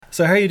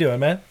So how are you doing,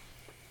 man?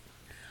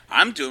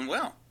 I'm doing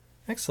well.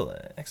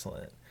 Excellent,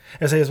 excellent.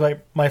 As I say, it's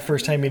my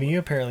first time meeting you.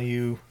 Apparently,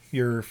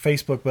 you're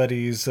Facebook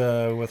buddies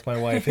with my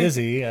wife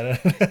Izzy.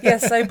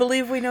 Yes, I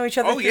believe we know each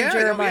other through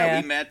Jeremiah.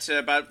 Yeah, we met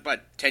about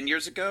 10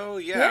 years ago.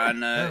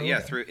 Yeah, Yeah.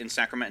 through in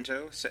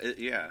Sacramento.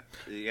 Yeah.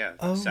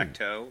 Oh.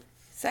 Sacto.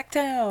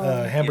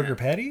 Sacktown. Hamburger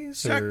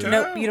patties? Or... Sacto.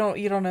 Nope, you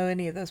don't know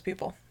any of those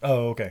people.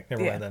 Oh, okay.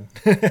 Never mind then.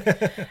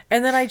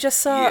 And then I just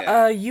saw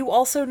Yeah. you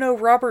also know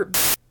Robert.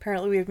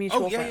 Apparently, we have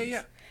mutual friends.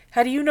 Yeah.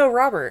 How do you know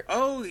Robert?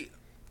 Also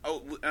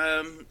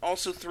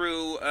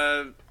through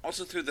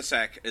the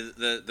Sac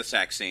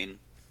scene.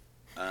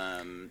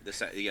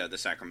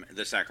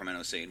 The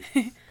Sacramento scene.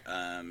 He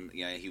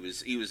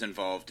was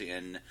involved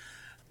in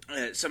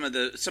some of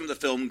the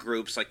film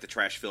groups like the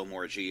Trash Film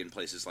Orgy and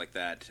places like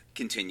that.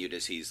 Continued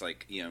as he's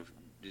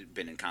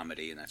been in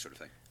comedy and that sort of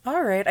thing.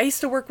 All right, I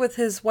used to work with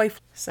his wife.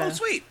 So. Oh,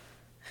 sweet.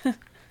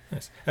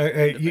 Nice.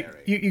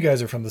 You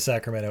guys are from the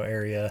Sacramento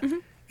area. Mm-hmm.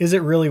 Is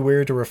it really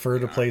weird to refer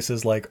to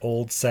places like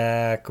Old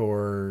Sac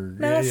or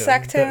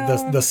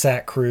Sacktown, the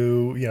Sac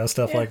Crew,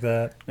 stuff like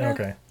that? Yeah.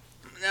 Okay.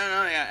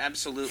 No, yeah,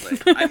 absolutely.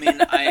 I mean,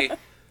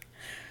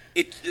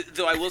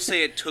 though I will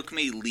say it took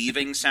me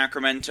leaving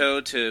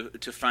Sacramento to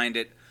find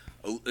it,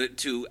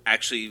 to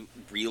actually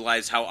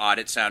realize how odd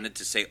it sounded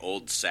to say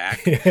Old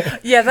Sac.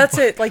 Yeah, that's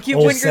it. Like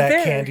Old when Sac you're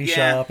there, candy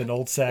shop and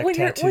Old Sac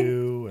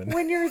tattoo.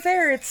 When you're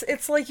there,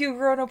 it's like you've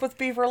grown up with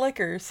Beaver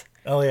Liquors.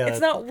 Oh yeah, it's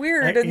not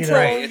weird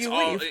until you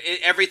leave.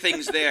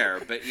 Everything's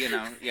there, but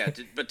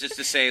but just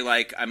to say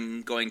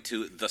I'm going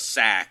to the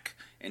Sac.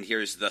 And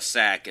here's the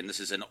Sac, and this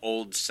is an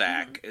old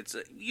Sac. It's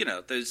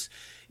there's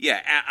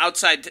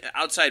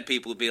outside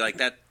people would be like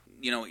that.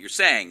 You know what you're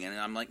saying, and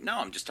I'm like, no,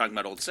 I'm just talking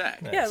about Old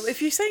Sac. Nice. Yeah,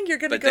 if you're saying you're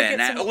going to go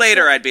get some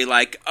later, I'd be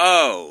like,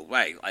 oh,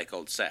 right, like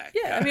Old Sac.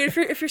 Yeah, I mean, if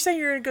you're saying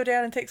you're going to go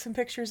down and take some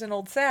pictures in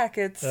Old Sac,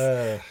 it's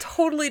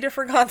totally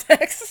different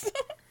context.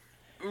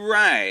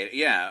 Right,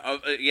 yeah,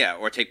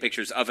 or take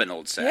pictures of an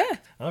old Sac. Yeah.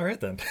 All right,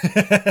 then.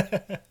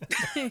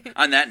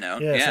 On that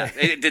note,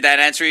 Did that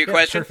answer your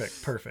question?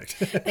 Perfect.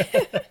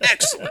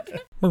 Excellent.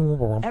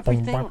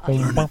 Everything I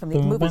learned from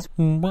these movies.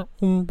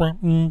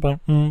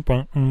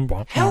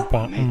 Help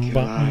make your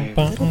life a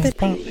little bit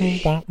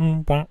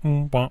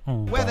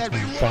where that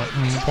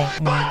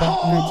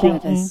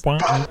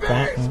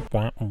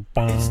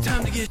It's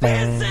time to get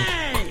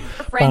dancing!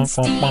 Friend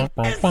Steve.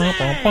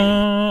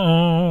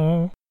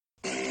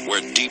 Where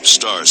Deep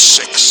Star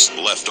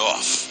 6 left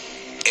off,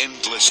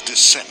 endless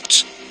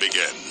descent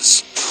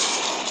begins.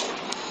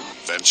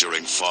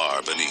 Venturing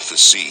far beneath the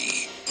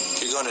sea.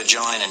 You're going to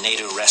join a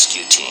NATO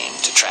rescue team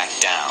to track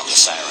down the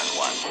Siren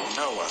One.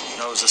 No one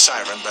knows the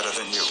Siren better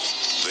than you.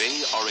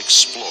 They are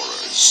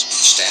explorers.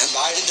 Stand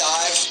by to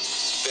dive.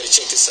 Better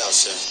check this out,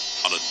 sir.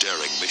 On a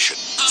daring mission.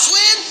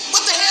 Swin,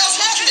 what the hell's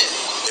happening?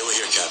 They were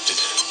here, Captain.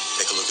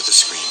 Take a look at the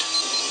screen.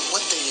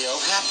 What the hell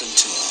happened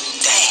to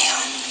them?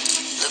 Damn.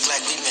 Look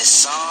like we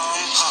missed some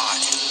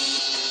part.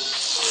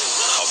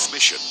 A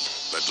mission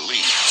that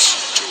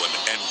leads to an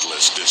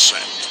endless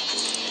descent.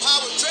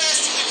 Power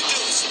trash you need to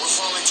do. We're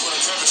falling to an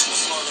crevice in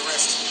the floor of the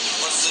rift.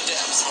 What's the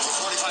depth?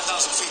 Over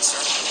 45,000 feet, sir.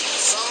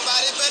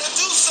 Somebody better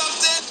do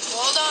something.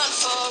 Hold on,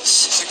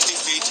 folks. 60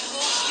 feet.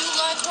 You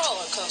like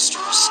roller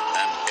coasters.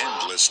 An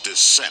endless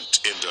descent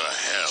into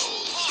hell.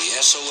 The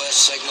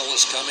SOS signal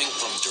is coming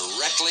from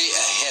directly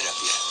ahead of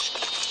you.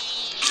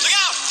 Look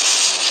out!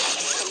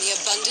 From the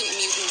abundant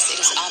mutants,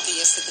 it is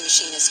obvious that the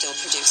machine is still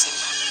producing.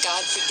 God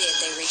forbid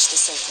they reach the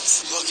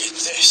surface. Look at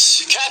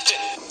this. Captain!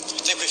 I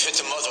think we've hit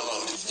the mother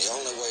lode. The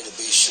only way to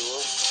be sure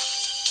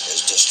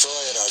is destroy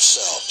it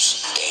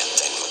ourselves. Damn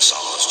thing looks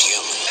almost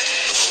human.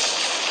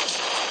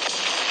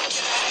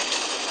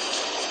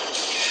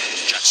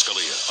 Jack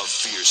Scalia of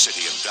Fear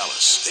City in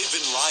Dallas. They've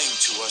been lying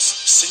to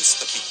us since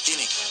the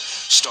beginning.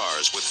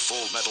 Stars with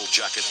Full Metal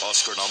Jacket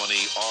Oscar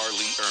nominee R.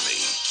 Lee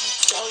Ermey.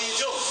 What the hell are you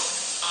doing?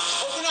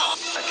 Open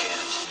up! I can't.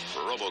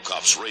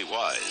 RoboCop's Ray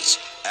Wise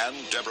and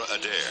Deborah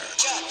Adair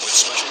with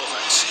special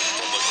effects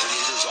from the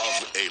creators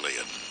of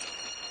Alien.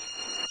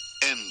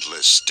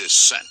 Endless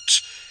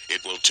descent.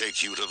 It will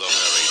take you to the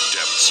very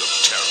depths of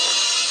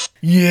terror.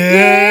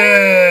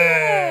 Yeah!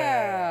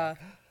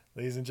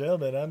 Ladies and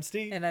gentlemen, I'm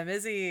Steve. And I'm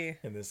Izzy.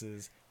 And this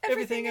is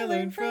Everything I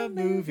Learned from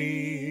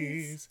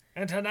Movies.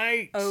 And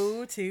tonight...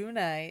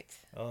 tonight.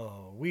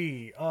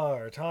 We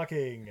are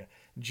talking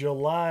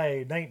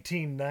July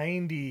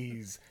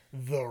 1990s,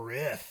 The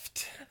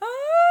Rift.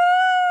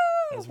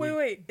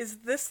 Wait. Is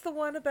this the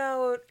one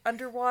about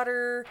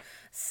underwater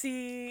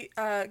sea,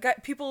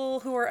 got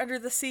people who are under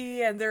the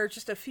sea and they're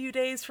just a few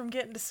days from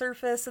getting to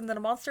surface and then a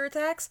monster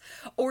attacks?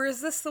 Or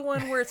is this the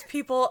one where it's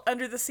people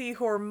under the sea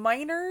who are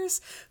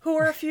miners who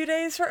are a few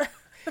days from...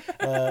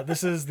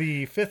 This is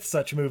the fifth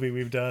such movie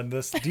we've done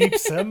this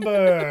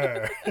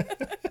December.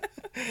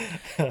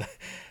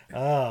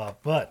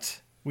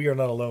 But we are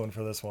not alone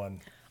for this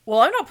one. Well,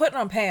 I'm not putting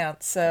on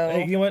pants, so...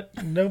 Hey, you know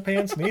what? No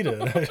pants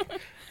needed.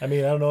 I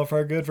don't know if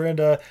our good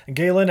friend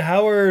Galen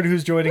Howard,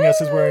 who's joining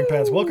us, is wearing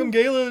pants. Welcome,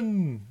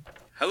 Galen.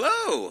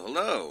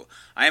 Hello.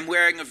 I am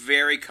wearing a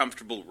very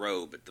comfortable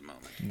robe at the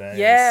moment. Nice.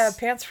 Yeah,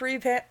 pants-free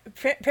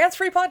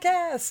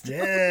podcast.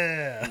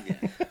 Yeah.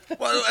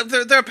 Well,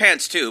 there are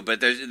pants too,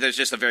 but there's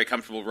just a very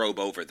comfortable robe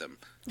over them.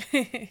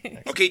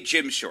 Okay,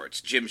 gym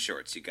shorts.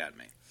 You got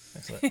me.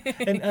 Excellent.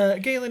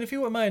 And Galen, if you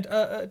wouldn't mind,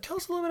 tell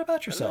us a little bit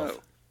about yourself.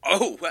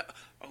 Hello.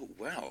 Oh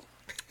well.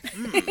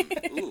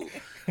 Ooh.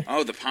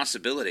 Oh, the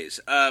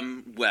possibilities.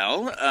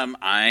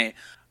 I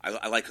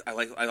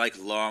like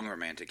long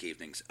romantic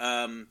evenings.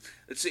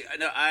 Let's see.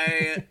 No,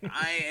 I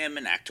am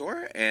an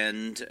actor,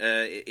 and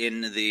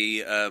in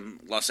the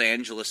Los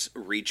Angeles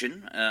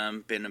region.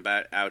 Been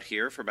out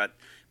here for about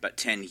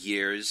 10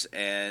 years,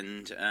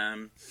 and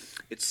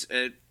it's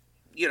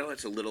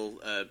it's a little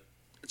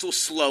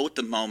slow at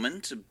the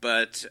moment,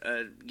 but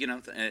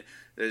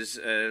there's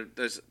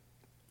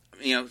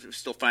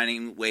still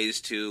finding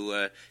ways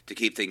to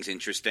keep things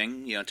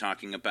interesting.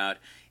 Talking about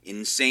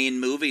insane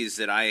movies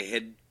that I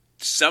had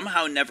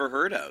somehow never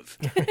heard of,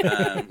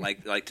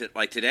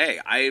 like today.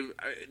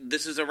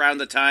 This is around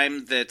the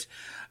time that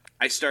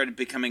I started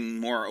becoming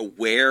more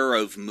aware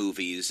of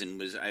movies,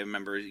 and I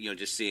remember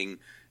just seeing.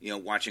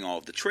 Watching all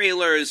of the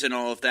trailers and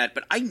all of that,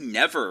 but I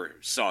never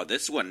saw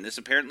this one. This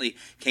apparently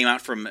came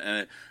out from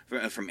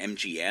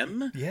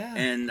MGM. Yeah,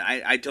 and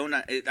I don't.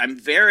 I'm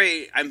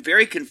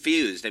very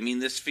confused. I mean,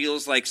 this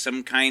feels like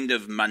some kind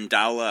of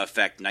Mandela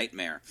effect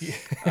nightmare.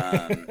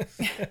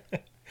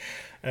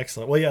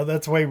 Excellent. Well, yeah,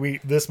 that's why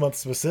this month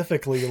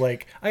specifically,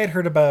 I had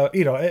heard about,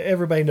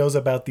 everybody knows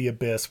about The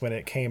Abyss when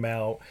it came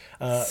out.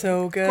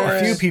 So good.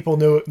 A few people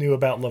knew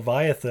about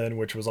Leviathan,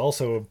 which was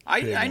also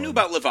I knew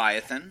about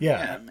Leviathan.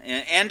 Yeah.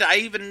 And I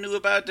even knew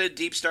about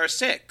Deep Star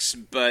 6,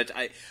 but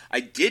I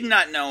did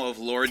not know of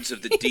Lords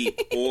of the Deep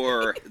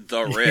or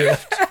The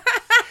Rift.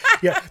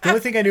 Yeah, the only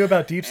thing I knew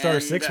about Deep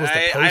Star 6 was the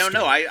poster. I don't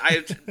know.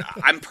 I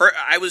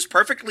was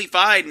perfectly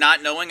fine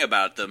not knowing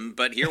about them,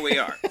 but here we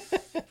are.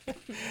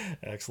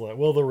 Excellent.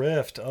 Well, The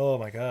Rift. Oh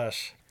my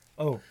gosh.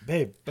 Oh,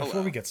 babe.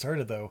 Before we get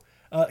started, though,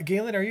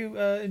 Galen, are you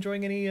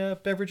enjoying any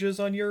beverages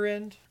on your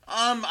end?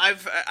 I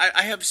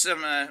have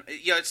some.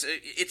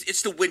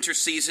 It's the winter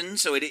season,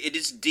 so it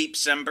is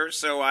Deep-Sember.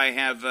 So I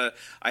have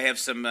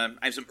some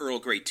Earl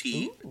Grey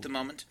tea at the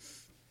moment.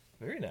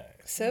 Very nice.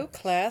 So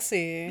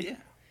classy. Yeah.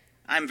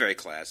 I'm very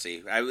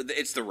classy.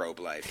 It's the robe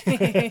life.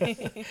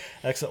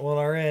 Excellent. Well, on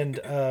our end,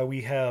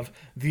 we have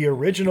the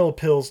original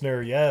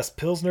Pilsner. Yes,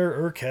 Pilsner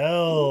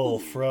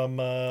Urquell from,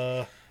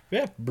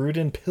 brewed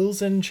in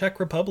Pilsen, Czech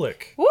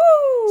Republic. Woo!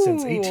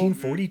 Since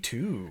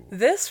 1842.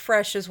 This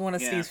fresh is one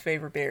of Steve's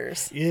favorite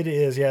beers. It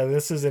is, yeah.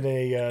 This is in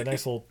a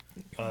nice little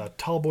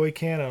tall boy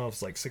can. I don't know if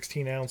it's like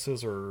 16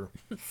 ounces or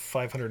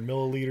 500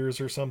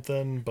 milliliters or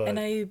something. But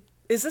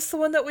is this the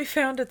one that we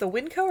found at the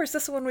Winco, or is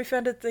this the one we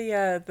found at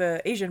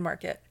the Asian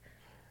market?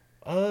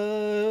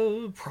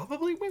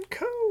 Probably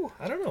Winco.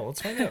 I don't know.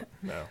 Let's find out.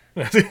 No.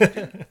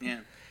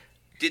 Yeah.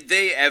 Did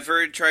they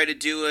ever try to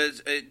do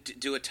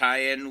a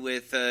tie-in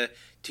with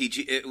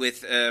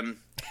with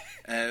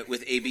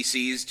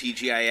ABC's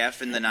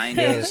TGIF in the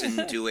 90s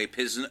and do a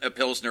Pilsner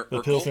Urquell?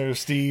 The Pilsner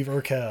Steve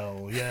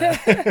Urquell, yeah.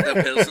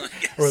 The Pilsner,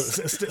 yes. Or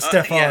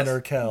Stefan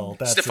Urquell.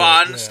 That's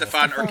Stefan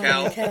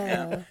Urquell.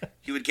 Yeah.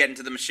 He would get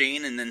into the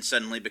machine and then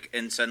suddenly be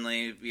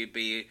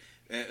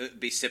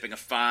sipping a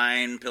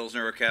fine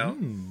Pilsner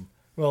Urquell.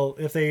 Well,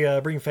 if they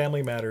bring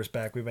Family Matters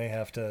back, we may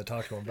have to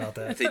talk to them about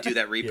that. If they do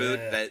that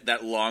reboot,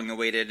 that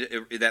long-awaited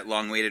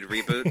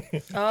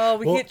reboot. Oh,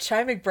 we get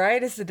Chi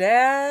McBride as the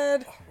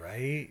dad.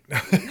 Right.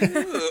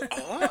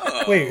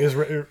 Oh. Wait, is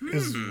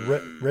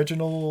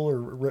Reginald or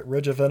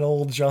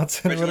Reginald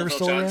Johnson Reginald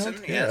still Johnson,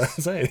 around?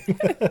 yes.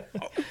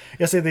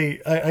 Yeah,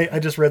 I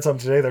just read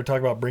something today. They're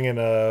talking about bringing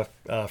a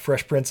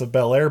Fresh Prince of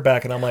Bel-Air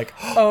back, and I'm like,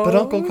 but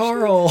Uncle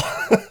Carl.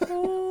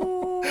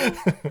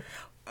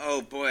 Oh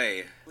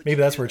boy. Maybe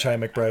that's where Chi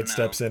McBride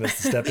steps in as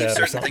the stepdad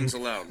or something. Things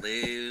alone.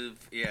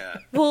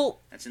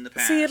 Well, that's in the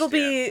past. See,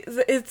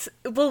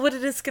 what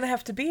it is going to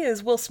have to be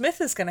is Will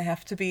Smith is going to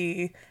have to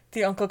be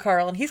the Uncle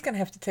Carl, and he's going to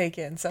have to take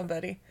in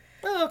somebody.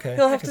 Oh, okay.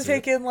 He'll have to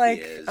take in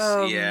Kevin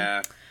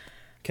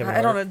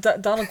I don't know,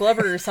 Donald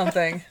Glover or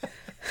something.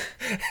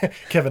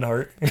 Kevin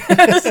Hart.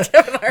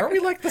 Aren't we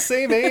like the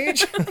same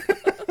age?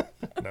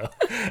 No.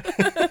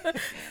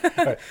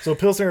 All right, so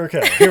Pilsner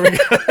Urquell. Here we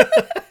go.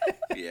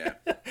 Yeah.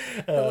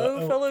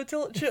 Hello, fellow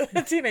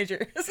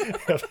teenagers.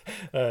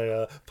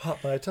 I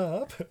pop my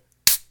top.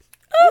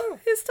 Oh,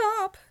 his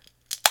top.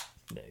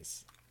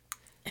 Nice.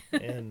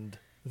 And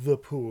the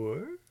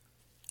pour.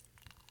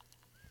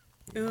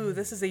 Ooh,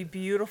 this is a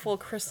beautiful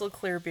crystal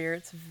clear beer.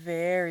 It's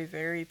very,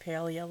 very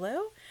pale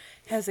yellow.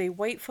 Has a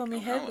white foamy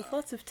head with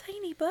lots of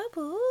tiny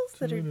bubbles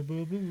that are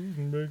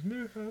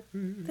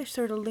they're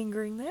sort of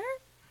lingering there.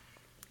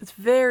 It's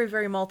very,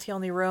 very malty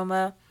on the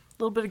aroma. A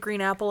little bit of green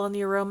apple on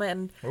the aroma,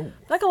 and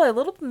not gonna lie, a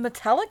little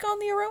metallic on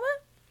the aroma.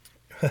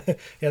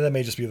 Yeah, that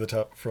may just be the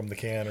top from the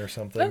can or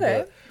something.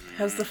 Okay.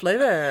 How's the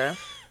flavor?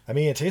 I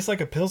mean, it tastes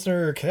like a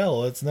Pilsner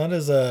Urquell. It's not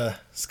as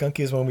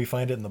skunky as when we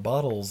find it in the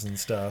bottles and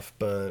stuff,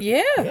 but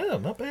Yeah.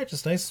 not bad.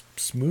 Just nice,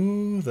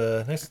 smooth,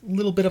 nice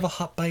little bit of a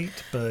hot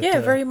bite, but Yeah,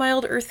 very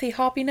mild, earthy,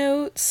 hoppy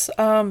notes.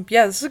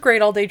 Yeah, this is a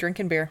great all-day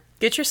drinking beer.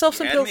 Get yourself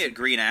some You had me Pilsner. at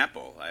Green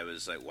Apple. I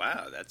was like,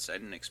 wow, I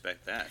didn't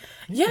expect that.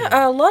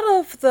 Yeah, a lot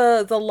of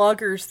the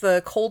lagers,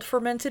 the cold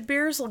fermented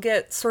beers, will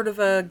get sort of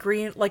a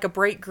green, like a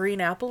bright green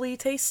apple-y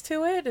taste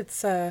to it.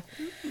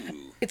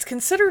 It's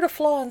considered a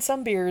flaw in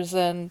some beers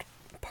and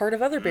part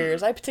of other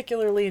beers. I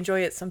particularly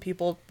enjoy it. Some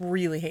people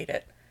really hate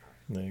it.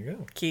 there you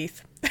go.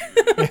 Keith,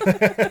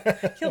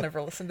 he'll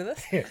never listen to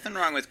this. Nothing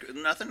wrong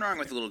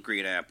with a little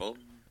Green Apple.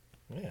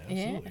 Yeah,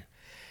 absolutely.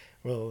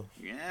 Well,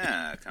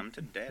 Yeah, come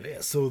to daddy.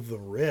 yeah, so The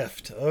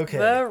Rift. Okay.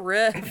 The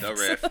Rift. The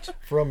Rift.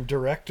 From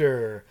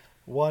director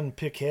Juan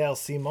Piquel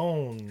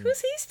Simon. Who's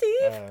he,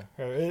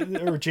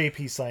 Steve? Or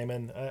J.P.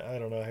 Simon. I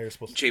don't know how you're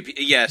supposed to... JP.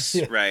 Yes,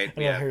 right. I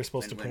don't know how you're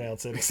supposed to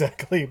pronounce it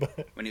exactly,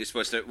 but... When he was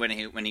supposed to, when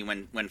he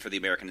went for the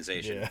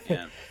Americanization.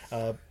 Yeah.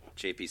 Yeah.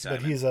 JP Simon.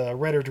 But he's a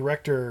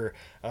writer-director.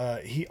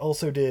 He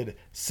also did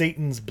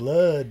Satan's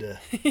Blood,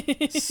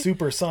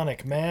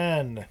 Supersonic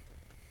Man,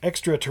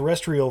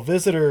 Extraterrestrial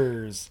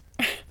Visitors,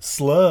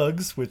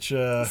 Slugs, which we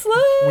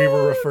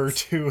were referred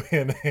to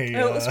in a...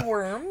 No, it was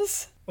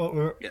Worms.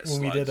 when we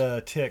Slugs.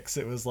 did Ticks,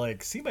 it was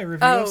like, see my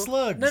review of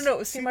Slugs. No, it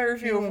was see my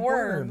review of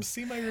Worms.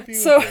 See my review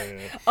So,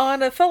 of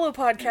on a fellow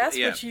podcast,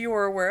 Yeah. which you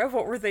are aware of,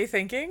 What Were They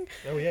Thinking?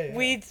 Oh, yeah.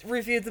 We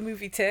reviewed the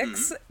movie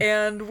Ticks,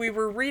 and we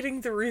were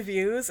reading the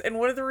reviews, and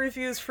one of the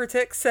reviews for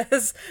Ticks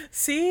says,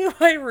 see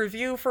my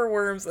review for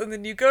Worms, and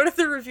then you go to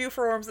the review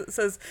for Worms, it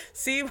says,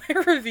 see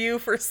my review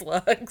for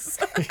Slugs.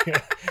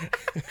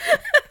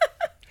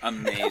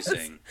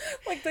 Amazing.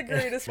 Like the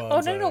greatest.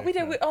 Bonsai, No, we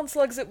did. On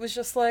Slugs, it was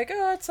just like,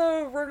 oh, it's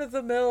a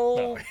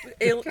run-of-the-mill,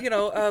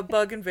 a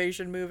bug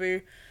invasion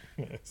movie.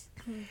 Yes.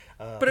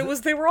 But it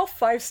was, they were all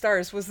 5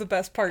 stars, was the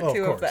best part,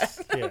 too, of that.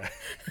 Yeah.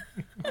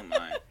 Oh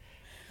my.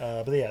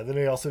 But yeah, then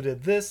we also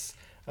did this,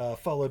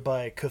 followed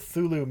by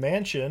Cthulhu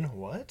Mansion.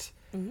 What?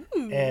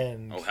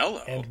 And Oh,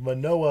 hello. And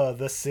Manoa,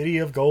 the City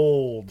of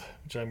Gold,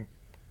 which I'm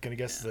gonna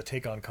guess is a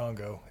take on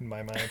Congo in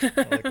my mind. I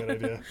like that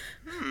idea.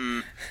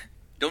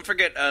 Don't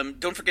forget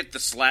the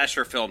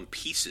slasher film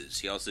Pieces.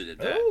 He also did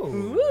that.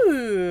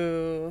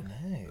 Ooh.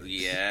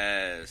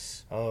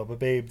 Yes. Oh, but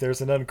babe,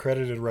 there's an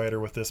uncredited writer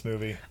with this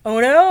movie. Oh,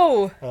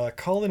 no.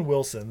 Colin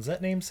Wilson. Does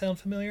that name sound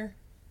familiar?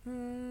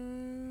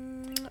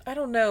 I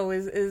don't know.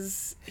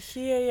 Is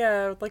he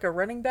a like a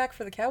running back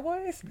for the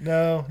Cowboys?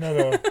 No.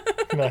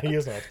 No, he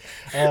is not.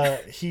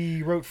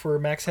 He wrote for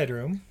Max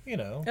Headroom,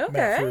 Matt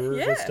Frewer,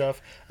 yeah. good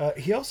stuff.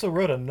 He also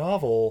wrote a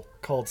novel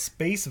called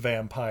Space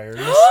Vampires.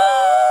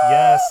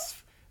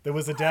 Yes, that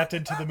was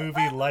adapted to the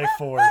movie Life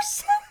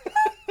Force.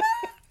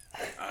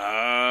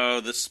 Oh,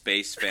 the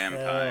space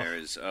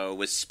vampires. Oh,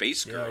 with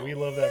Space Girl. Yeah, we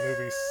love that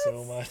movie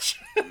so much.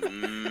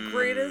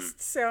 Greatest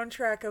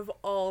soundtrack of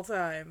all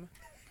time.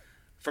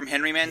 From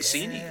Henry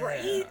Mancini.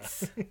 Right?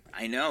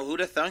 I know. Who'd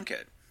have thunk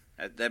it?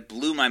 That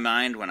blew my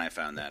mind when I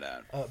found that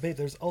out. Babe,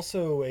 there's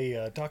also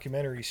a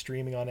documentary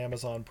streaming on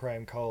Amazon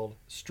Prime called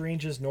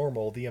Strange as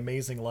Normal, The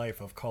Amazing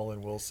Life of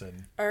Colin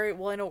Wilson. All right,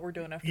 well, I know what we're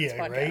doing after this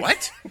Yeah, podcast. right?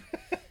 What?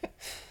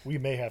 We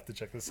may have to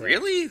check this out.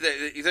 Really?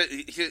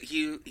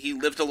 He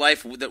lived a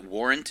life that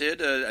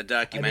warranted a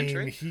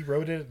documentary? I mean, he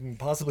wrote it and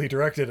possibly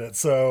directed it,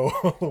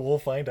 so we'll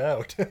find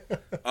out.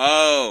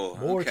 Oh,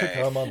 More okay. to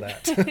come on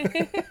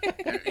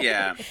that.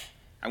 Yeah.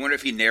 I wonder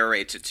if he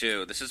narrates it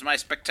too. This is my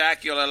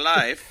spectacular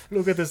life.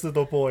 Look at this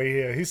little boy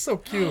here. He's so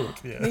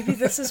cute. Yeah. Maybe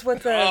this is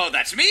what the Oh,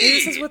 that's me!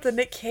 maybe this is what the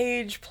Nick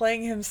Cage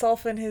playing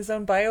himself in his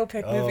own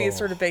biopic movie is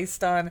sort of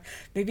based on.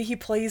 Maybe he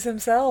plays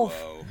himself.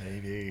 Whoa.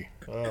 Maybe.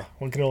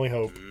 One can only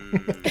hope.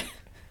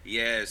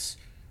 Yes.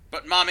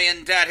 But Mommy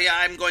and Daddy,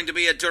 I'm going to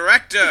be a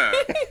director.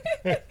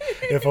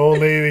 If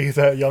only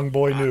that young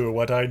boy knew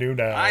what I knew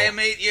now. I am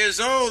 8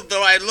 years old,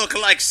 though I look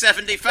like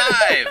 75.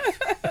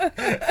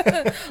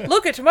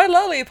 Look at my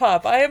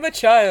lollipop. I am a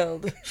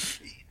child.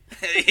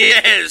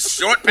 Yes,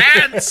 short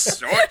pants.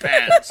 Short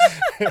pants.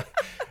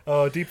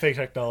 Oh, deepfake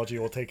technology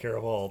will take care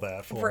of all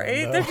that for Right?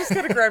 him. They're just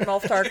gonna Grand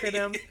Moff Tarkin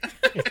him.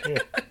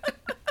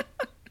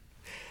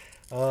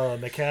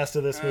 In the cast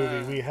of this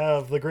movie, we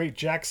have the great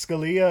Jack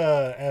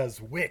Scalia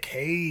as Wick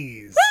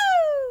Hayes.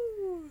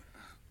 Woo!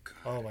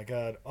 Oh my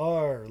god.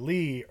 R.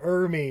 Lee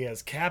Ermey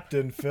as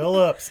Captain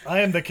Phillips. I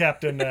am the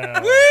captain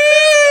now.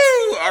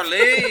 Woo!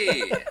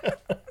 Arlie.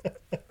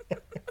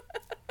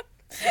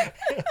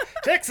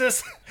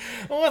 Texas!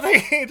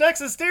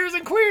 Texas steers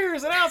and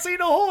queers, and I don't see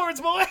no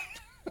horns, boy!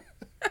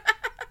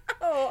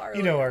 Oh, Arlie.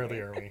 You know Arlie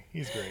Ermey.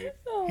 He's great.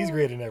 He's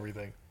great in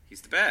everything.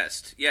 He's the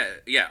best. Yeah.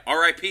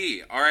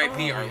 R.I.P.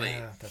 R.I.P. Arlie.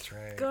 Yeah, that's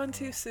right. Gone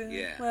too soon.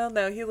 Yeah. Well,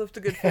 no, he lived a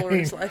good full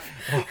his life.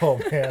 Oh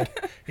man,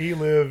 he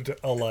lived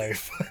a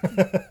life.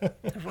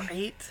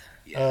 Right?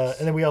 Yes.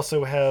 And then we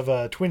also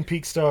have Twin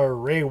Peaks star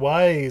Ray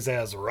Wise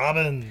as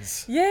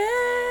Robbins.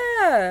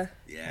 Yeah.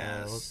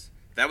 Yes.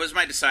 That was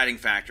my deciding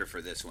factor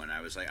for this one. I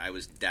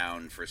was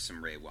down for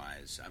some Ray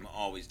Wise. I'm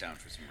always down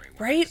for some Ray Wise.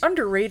 Right?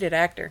 Underrated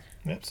actor.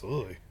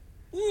 Absolutely.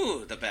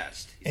 Ooh, the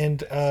best.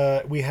 And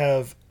we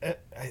have, I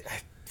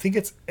think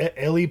it's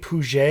Ellie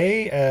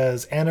Pouget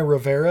as Anna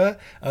Rivera.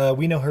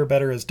 We know her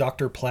better as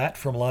Dr. Platt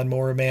from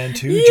Lawnmower Man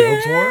 2,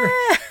 Job's War.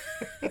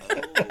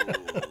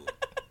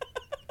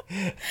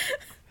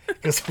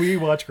 Because we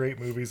watch great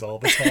movies all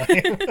the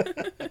time.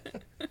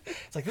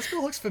 It's like, this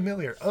girl looks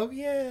familiar. Oh,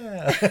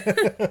 yeah.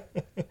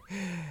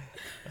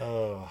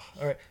 Oh,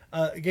 all right.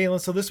 Galen,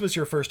 so this was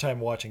your first time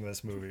watching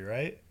this movie,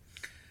 right?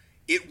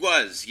 It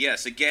was,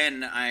 yes.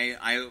 Again,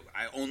 I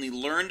only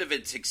learned of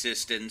its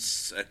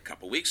existence a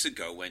couple weeks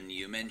ago when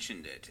you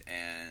mentioned it,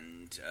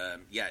 and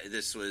yeah,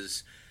 this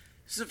is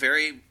a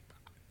very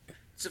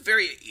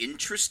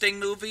interesting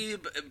movie,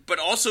 but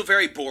also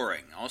very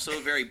boring. Also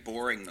a very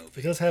boring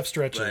movie. It does have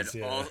stretches, but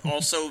yeah.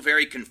 Also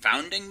very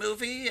confounding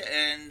movie,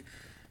 and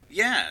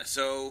yeah,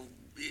 so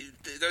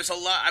there's a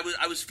lot.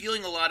 I was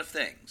feeling a lot of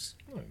things.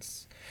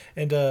 Nice.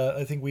 And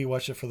I think we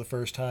watched it for the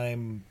first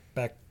time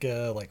back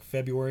like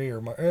February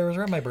or March. It was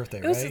around my birthday,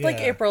 right? It was like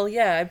April,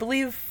 yeah. I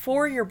believe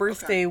for your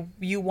birthday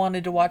you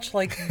wanted to watch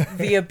like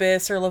The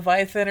Abyss or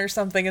Leviathan or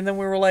something, and then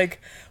we were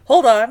like,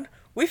 hold on,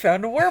 we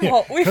found a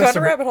wormhole. We found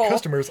a rabbit hole.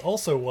 Customers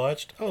also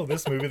watched,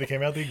 this movie that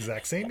came out the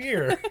exact same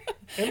year.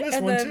 And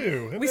this one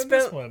too. And we then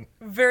spent this one.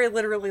 very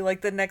literally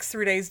like the next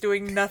 3 days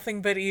doing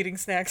nothing but eating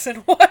snacks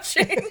and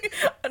watching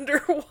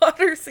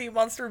underwater sea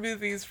monster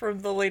movies from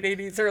the late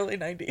 80s, early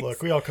 90s.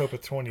 Look, we all cope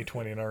with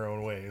 2020 in our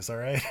own ways, all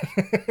right?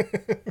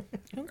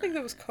 I don't think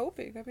that was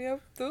coping. I mean,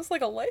 that was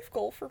like a life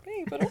goal for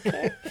me, but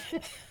okay.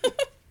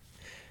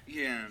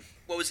 Yeah.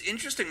 What was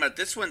interesting about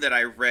this one that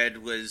I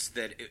read was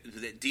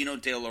that Dino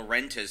De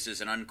Laurentiis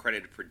is an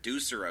uncredited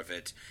producer of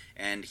it,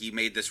 and he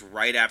made this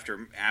right after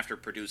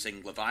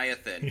producing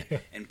Leviathan,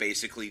 and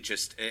basically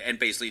just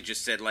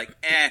said like,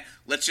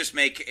 let's just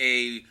make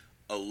a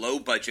low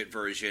budget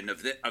version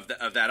of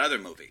that other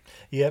movie.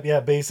 Yep,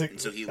 yeah, basic.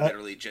 And so he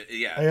literally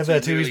I have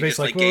that too. He's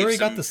basically like, well, we already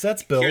got the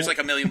sets built. Here's like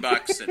 $1 million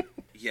and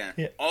yeah.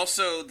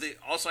 Also,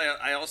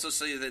 I also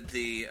see that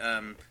the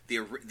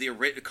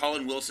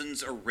Colin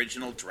Wilson's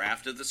original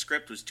draft of the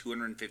script was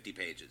 250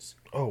 pages.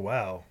 Oh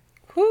wow.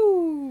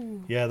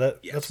 Whoo. Yeah,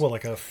 that's what,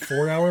 like a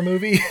 4-hour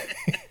movie.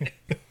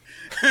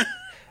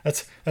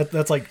 that's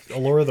like a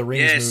Lord of the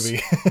Rings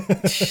movie.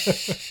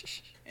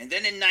 And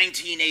then in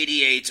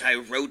 1988, I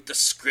wrote the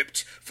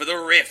script for The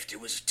Rift.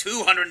 It was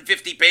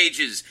 250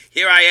 pages.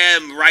 Here I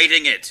am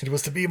writing it. It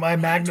was to be my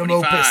magnum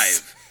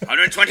opus.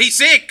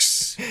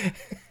 126.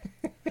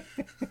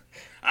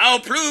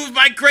 I'll prove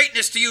my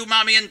greatness to you,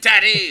 Mommy and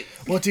Daddy.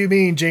 What do you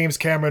mean James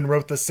Cameron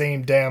wrote the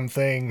same damn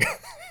thing?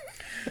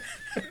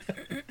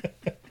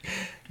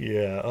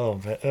 Yeah,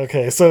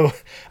 okay, so,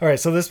 all right,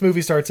 so this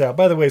movie starts out,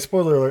 by the way,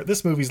 spoiler alert,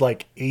 this movie's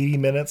like 80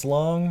 minutes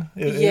long.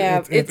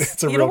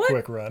 It's a real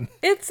quick run.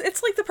 It's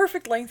like the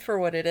perfect length for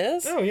what it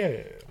is. Oh,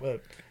 yeah.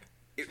 But,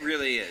 it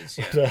really is,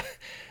 yeah.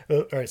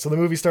 All right, so the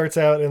movie starts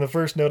out, and the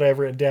first note I've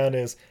written down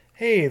is,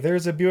 hey,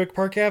 there's a Buick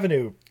Park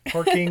Avenue,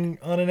 parking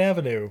on an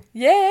avenue.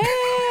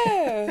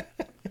 Yeah!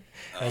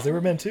 As they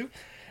were meant to.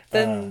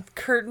 Then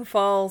curtain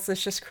falls,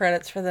 it's just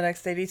credits for the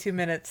next 82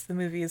 minutes. The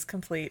movie is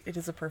complete. It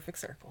is a perfect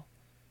circle.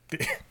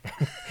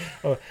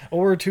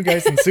 Or two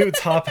guys in suits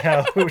hop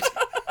out.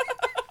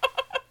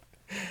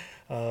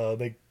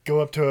 They go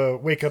up to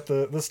wake up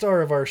the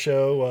star of our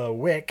show,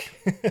 Wick.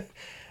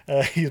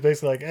 He's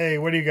basically like, hey,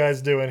 what are you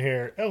guys doing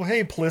here? Oh,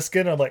 hey,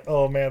 Pliskin. I'm like,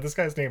 oh man, this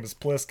guy's name is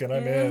Pliskin.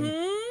 I'm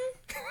in.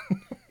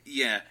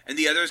 Yeah, and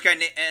the other guy,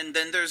 and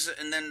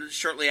then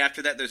shortly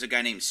after that, there's a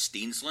guy named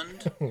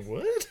Steensland.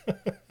 What?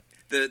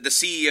 The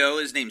CEO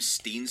is named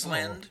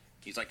Steensland.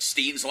 He's like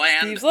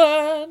Steensland.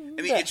 Steensland.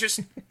 I mean,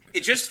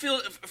 it just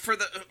feels for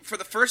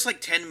the first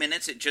like 10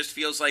 minutes, it just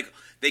feels like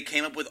they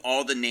came up with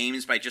all the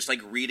names by just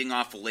like reading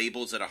off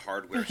labels at a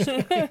hardware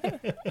store.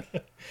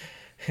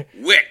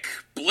 Wick,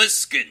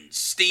 Bliskin,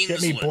 Steensland.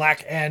 Get me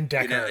Black and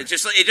Decker. You know,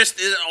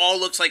 it all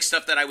looks like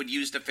stuff that I would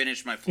use to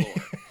finish my floor.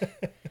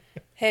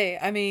 Hey,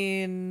 I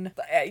mean,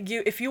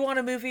 if you want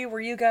a movie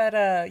where you got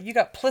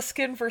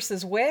Pliskin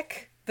versus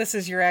Wick, this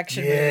is your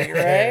action movie,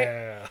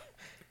 right?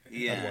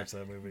 Yeah, I'd watch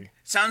that movie.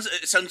 Sounds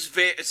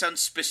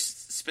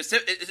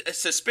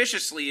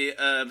suspiciously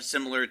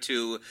similar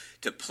to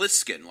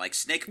Pliskin, like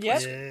Snake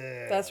Plissken.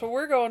 Yep, that's what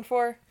we're going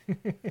for.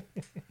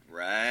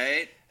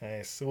 Right.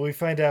 Nice. So we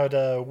find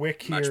out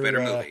Wick here. Much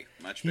better movie.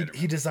 Much better.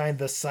 He designed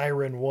the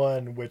Siren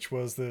 1, which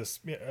was this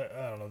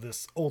I don't know,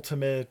 this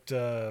ultimate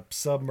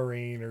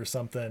submarine or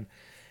something.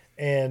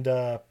 And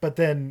but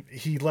then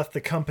he left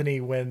the company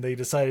when they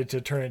decided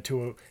to turn it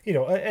to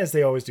as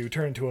they always do,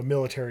 turn it into a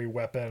military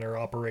weapon or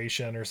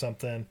operation or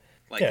something.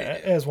 Like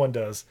as one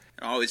does.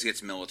 It always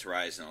gets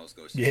militarized and always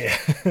goes. Yeah,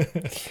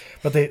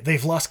 but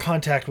they've lost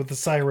contact with the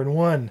Siren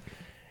 1,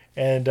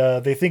 and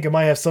they think it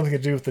might have something to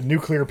do with the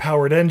nuclear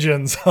powered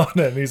engines on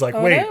it. And he's like,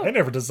 "Wait, no. I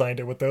never designed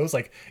it with those."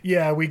 Like,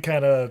 yeah, we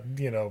kind of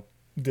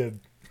did.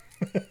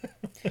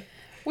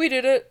 We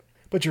did it.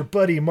 But your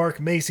buddy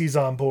Mark Macy's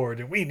on board,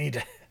 and we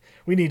need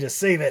to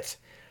save it.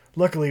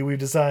 Luckily, we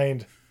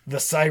designed the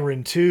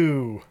Siren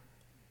 2.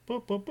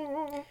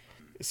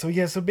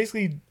 So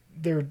basically,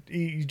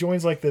 he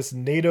joins like this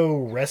NATO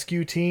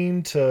rescue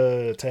team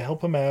to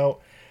help him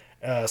out.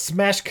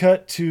 Smash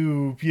cut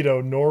to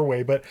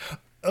Norway, but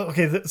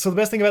okay. So the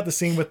best thing about the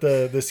scene with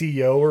the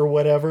CEO or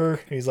whatever,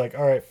 he's like,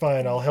 all right,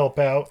 fine, I'll help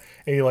out,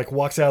 and he like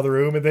walks out of the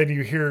room, and then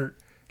you hear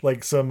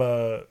like some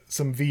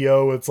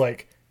VO. It's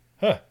like,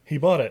 huh, he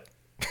bought it,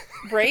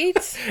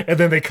 right? And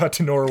then they cut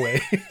to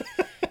Norway.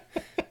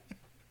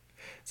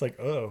 It's like,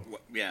 oh,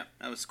 yeah,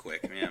 that was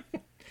quick, yeah.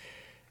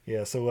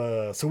 Yeah,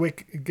 so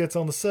Wick gets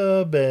on the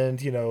sub, and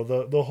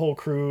the whole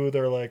crew,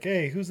 they're like,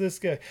 "Hey, who's this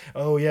guy?"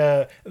 Oh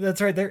yeah,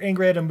 that's right. They're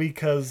angry at him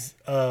because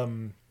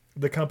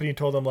the company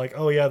told them like,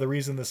 "Oh yeah, the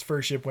reason this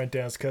first ship went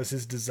down is because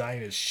his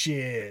design is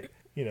shit.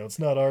 It's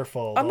not our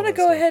fault." I'm gonna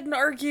go ahead and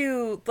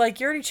argue, like,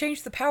 you already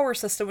changed the power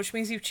system, which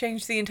means you've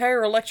changed the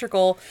entire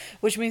electrical,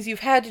 which means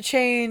you've had to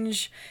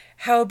change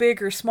how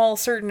big or small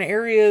certain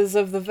areas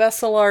of the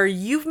vessel are.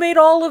 You've made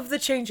all of the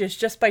changes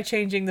just by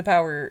changing the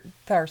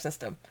power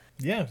system.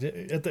 Yeah,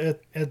 at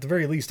the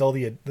very least,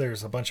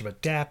 there's a bunch of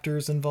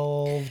adapters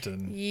involved,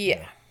 and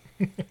yeah.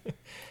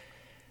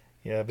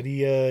 Yeah, but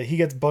he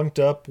gets bunked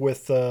up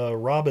with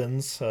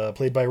Robbins,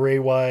 played by Ray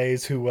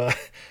Wise, who I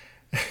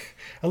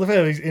love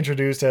how he's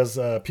introduced as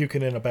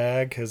puking in a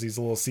bag because he's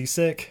a little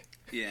seasick.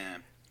 Yeah,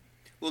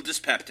 a little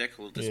dyspeptic.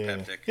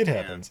 Yeah, it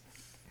happens.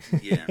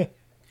 Yeah.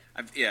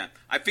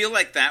 I feel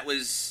like that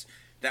was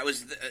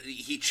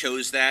he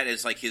chose that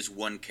as like his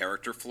one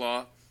character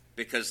flaw,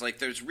 because like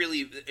there's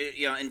really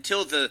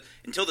until the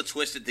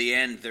twist at the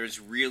end, there's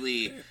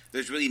really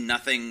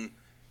nothing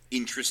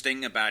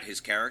interesting about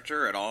his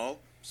character at all.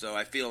 So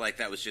I feel like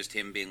that was just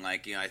him being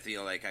like, I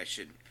feel like I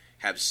should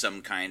have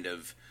some kind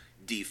of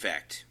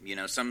defect,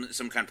 some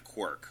kind of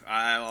quirk.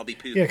 I'll be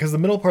pooping. Yeah, because the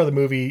middle part of the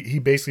movie, he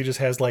basically just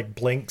has like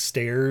blank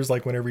stares,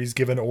 like whenever he's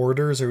given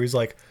orders, or he's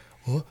like,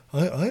 well,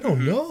 I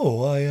don't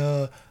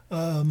know.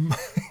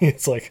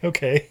 It's like,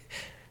 okay.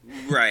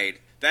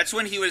 Right. That's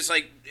when he was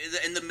like,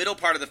 in the middle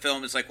part of the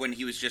film is like when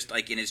he was just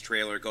like in his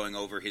trailer going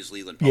over his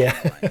Leland Palmer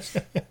lines.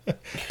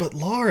 But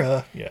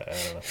Laura,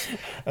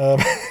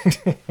 I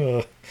don't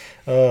know.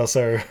 Oh,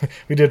 sorry.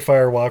 We did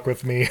Firewalk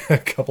with Me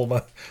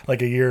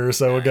a year or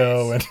so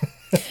ago,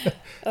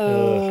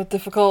 and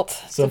difficult.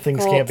 Some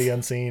things can't be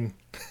unseen.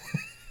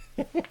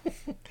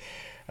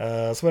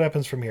 So what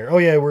happens from here? Oh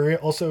yeah, we're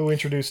also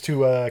introduced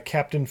to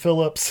Captain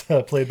Phillips,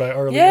 played by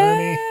Arlie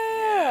Ernie,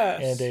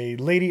 and a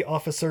lady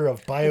officer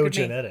of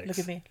biogenetics. Look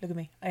at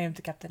me. I am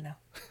the captain now.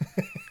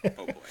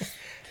 Oh boy.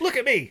 Look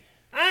at me.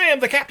 I am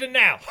the captain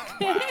now.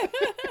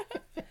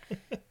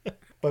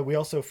 But we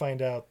also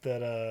find out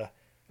that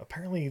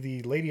apparently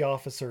the lady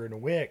officer in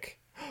Wick,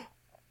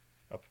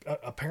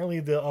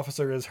 apparently the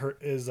officer is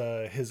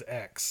his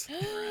ex.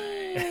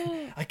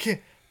 I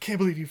can't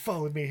believe you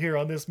followed me here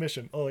on this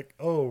mission.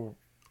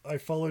 I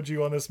followed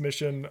you on this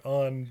mission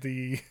on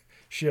the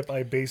ship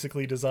I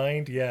basically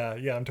designed. Yeah,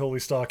 I'm totally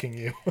stalking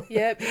you.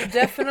 Yep, you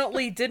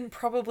definitely didn't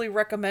probably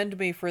recommend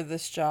me for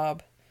this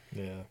job.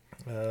 Yeah.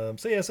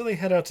 So they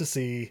head out to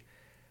sea.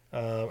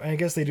 And I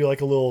guess they do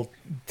like a little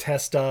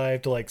test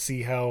dive to like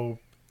see how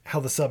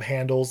the sub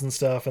handles and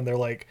stuff. And they're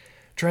like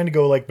trying to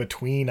go like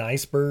between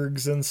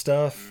icebergs and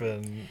stuff.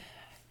 And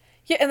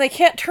yeah, and they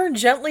can't turn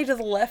gently to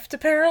the left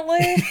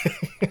apparently.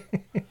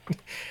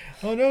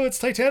 Oh no, it's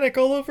Titanic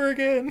all over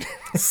again.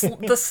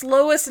 The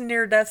slowest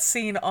near-death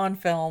scene on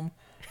film.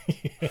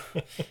 Yeah,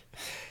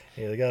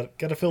 they got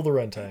to fill the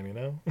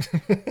runtime,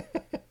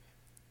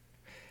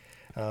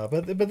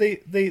 But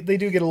they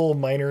do get a little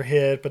minor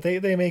hit, but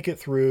they make it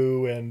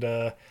through, and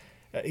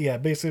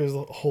basically there's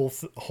a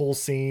whole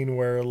scene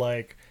where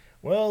like,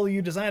 well,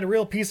 you designed a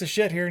real piece of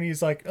shit here, and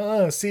he's like,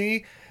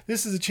 see,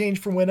 this is a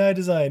change from when I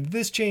designed.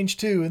 This changed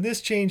too, and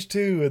this changed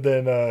too, and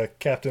then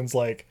Captain's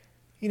like,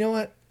 you know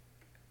what?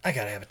 I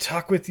gotta have a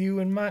talk with you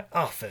in my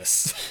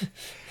office.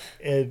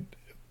 And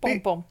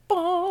bum,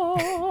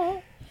 bum.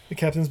 The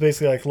captain's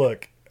basically like,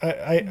 look,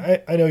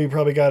 I know you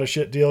probably got a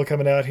shit deal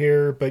coming out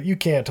here, but you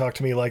can't talk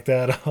to me like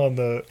that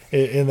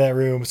in that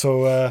room.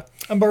 So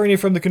I'm borrowing you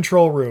from the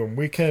control room.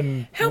 We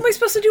can. How am I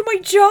supposed to do my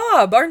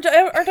job? Aren't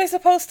I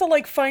supposed to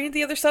like find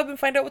the other sub and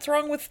find out what's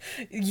wrong with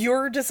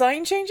your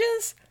design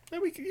changes?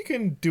 You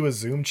can do a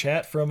Zoom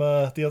chat from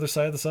the other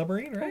side of the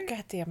submarine, right? Oh,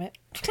 God damn it!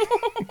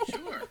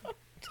 Sure.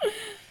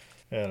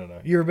 I don't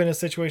know. You ever been in a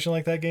situation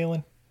like that,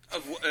 Galen?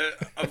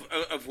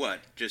 Of what?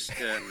 Just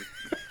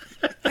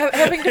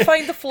having to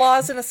find the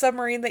flaws in a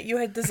submarine that you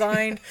had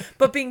designed,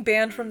 but being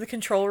banned from the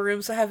control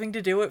room, so having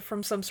to do it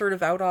from some sort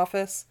of out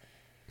office.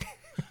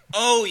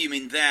 Oh, you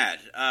mean that?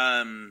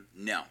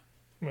 No.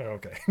 Oh,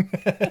 okay.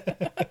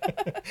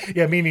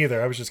 Yeah, me neither.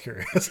 I was just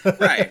curious.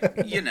 Right.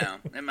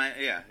 It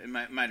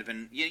might have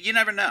been. You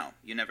never know.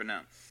 You never know.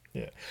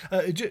 Yeah.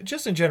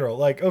 Just in general,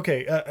 like,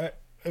 okay,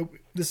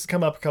 this has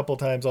come up a couple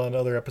times on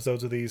other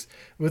episodes of these.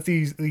 With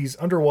these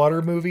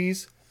underwater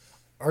movies,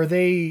 are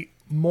they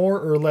more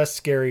or less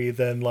scary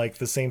than like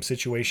the same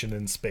situation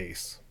in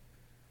space?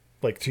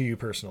 Like, to you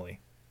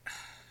personally?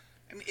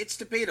 I mean, it's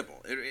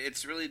debatable.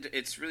 It's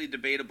really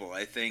debatable.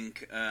 I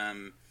think. I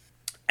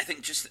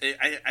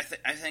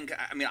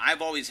mean,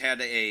 I've always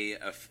had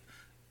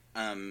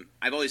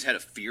I've always had a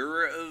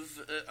fear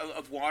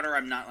of water.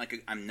 I'm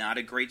not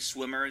a great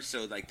swimmer,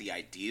 so like the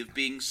idea of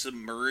being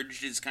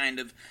submerged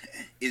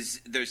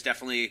there's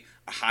definitely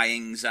a high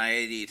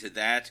anxiety to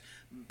that.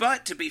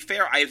 But to be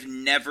fair, I've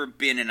never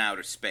been in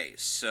outer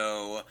space,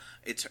 so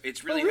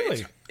it's really,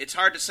 really? It's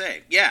hard to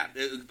say. Yeah,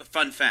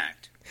 fun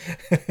fact.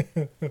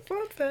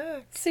 Fun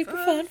fact. Super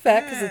fun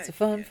fact, because it's a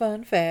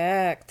fun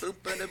fact.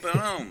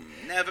 Boom.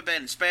 Never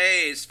been in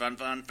space. Fun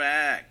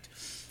fact.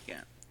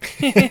 Yeah.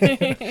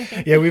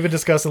 Yeah, we've been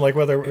discussing like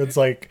whether it's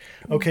like,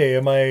 okay,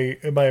 am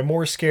I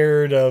more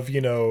scared of,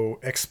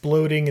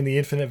 exploding in the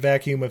infinite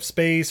vacuum of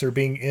space or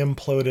being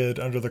imploded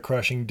under the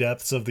crushing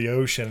depths of the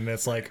ocean? And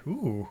it's like,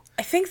 ooh.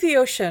 I think the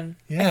ocean.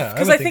 Yeah.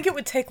 Because I think it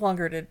would take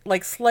longer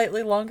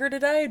slightly longer to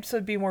die, so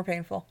it'd be more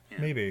painful.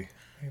 Yeah. Maybe.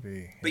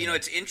 But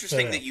it's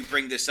interesting that you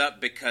bring this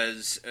up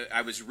because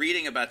I was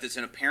reading about this,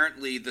 and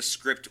apparently the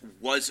script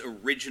was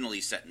originally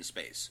set in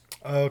space.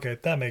 Oh, okay,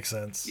 that makes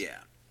sense. Yeah.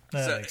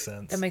 That makes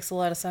sense. That makes a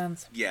lot of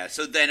sense. Yeah,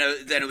 so then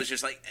it was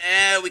just like,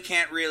 we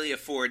can't really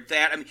afford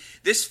that. I mean,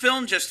 this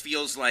film just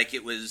feels like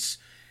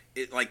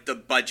like the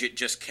budget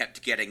just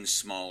kept getting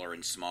smaller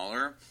and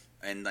smaller,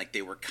 and like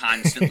they were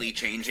constantly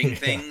changing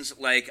things.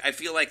 Like I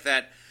feel like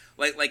that,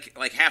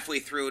 like halfway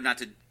through, not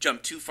to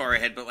jump too far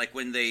ahead, but like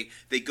when they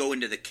go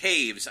into the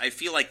caves, I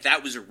feel like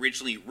that was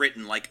originally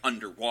written like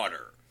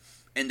underwater,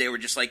 and they were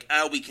just like,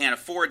 we can't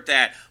afford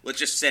that. Let's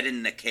just set it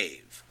in a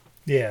cave.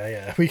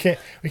 Yeah. We can't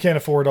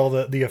afford all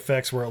the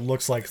effects where it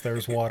looks like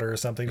there's water or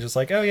something. Just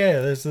like, oh yeah,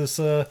 there's this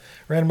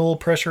random little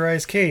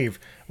pressurized cave.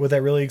 Would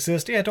that really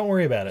exist? Yeah, don't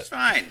worry about it. It's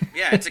fine.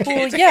 Yeah, it's a cave.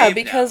 Well, it's a yeah, cave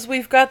because now.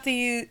 we've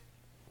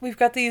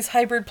got these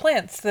hybrid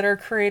plants that are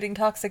creating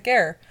toxic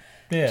air.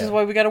 Yeah. Which is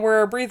why we got to wear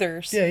our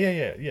breathers.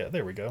 Yeah.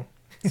 There we go.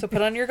 So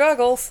put on your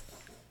goggles.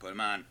 Put them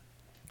on.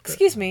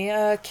 Excuse me,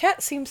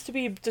 Kat seems to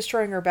be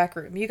destroying our back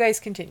room. You guys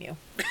continue.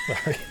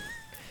 Sorry.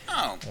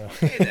 Oh,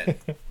 okay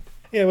then.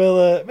 Yeah,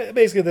 well,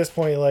 basically at this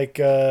point, like,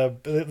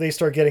 they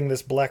start getting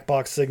this black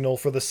box signal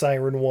for the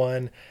Siren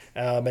One,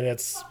 and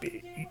it's...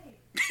 Did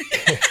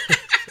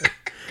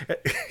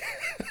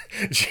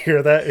you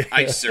hear that?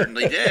 I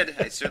certainly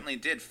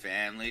did.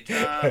 Family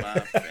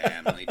drama.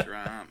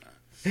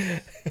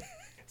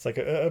 It's like,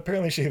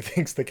 apparently she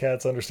thinks the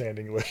cats understand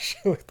English.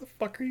 What the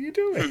fuck are you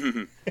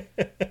doing?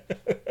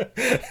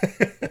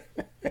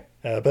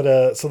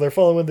 So they're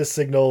following this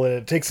signal, and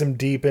it takes them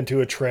deep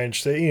into a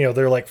trench.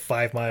 They're like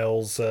 5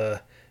 miles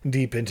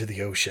deep into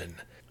the ocean.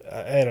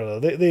 I don't know.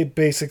 They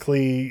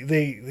basically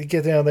they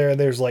get down there, and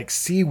there's like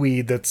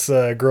seaweed that's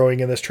growing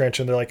in this trench,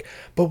 and they're like,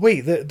 but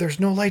wait, there's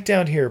no light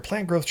down here.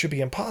 Plant growth should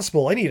be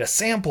impossible. I need a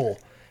sample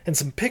and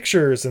some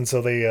pictures. And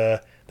so they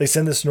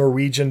send this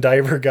Norwegian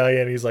diver guy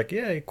in. He's like,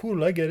 yeah,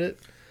 cool, I get it.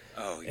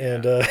 Oh, yeah.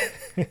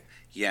 And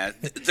yeah,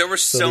 there were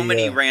so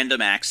many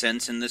random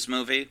accents in this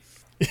movie.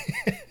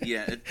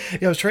 Yeah.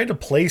 I was trying to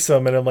place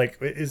him, and I'm like,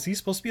 is he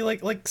supposed to be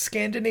like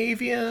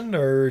Scandinavian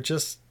or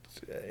just,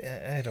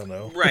 I don't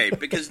know. Right,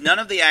 because none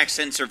of the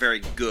accents are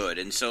very good.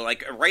 And so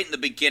like right in the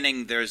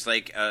beginning, there's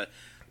like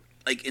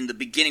in the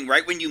beginning,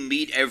 right when you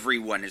meet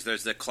everyone,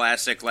 there's the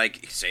classic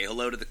like say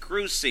hello to the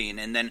crew scene,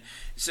 and then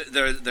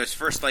there's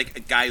first like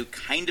a guy who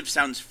kind of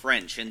sounds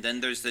French, and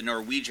then there's the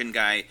Norwegian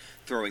guy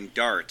throwing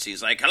darts.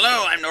 He's like,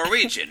 "Hello, I'm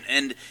Norwegian,"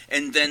 and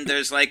then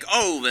there's like,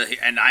 "Oh,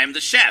 and I'm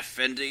the chef,"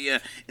 and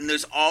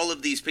there's all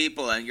of these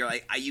people, and you're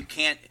like, you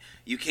can't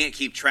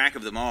keep track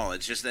of them all.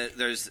 It's just that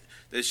there's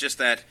just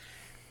that.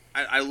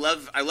 I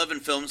love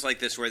in films like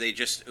this where they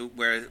just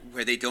where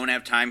they don't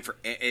have time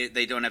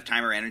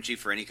or energy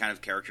for any kind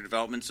of character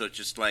development. So it's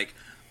just like,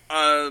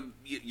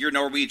 you're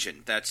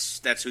Norwegian.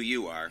 That's who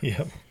you are.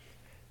 Yep.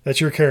 That's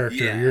your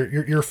character.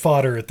 Yeah. You're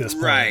fodder at this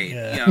point. Right.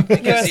 Yeah.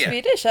 You're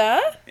Swedish, huh?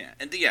 Yeah.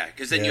 And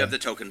because then you have the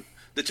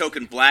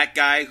token black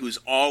guy who's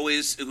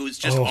always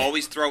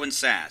throwing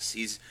sass.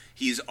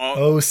 He's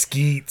all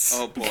Skeets.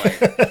 Oh boy,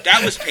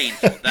 that was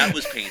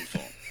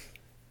painful.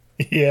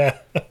 Yeah.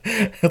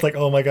 It's like,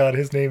 oh my god,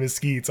 his name is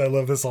Skeets. I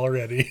love this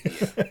already.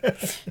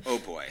 Oh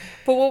boy.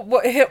 But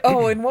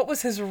and what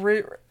was his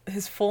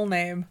full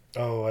name?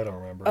 Oh, I don't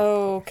remember.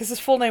 Oh, because his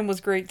full name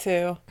was great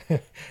too.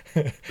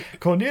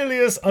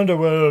 Cornelius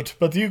Underworld,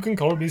 but you can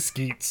call me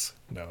Skeets.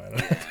 No, I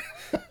don't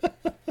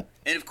know.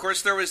 And of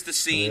course there was the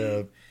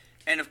scene,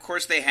 and of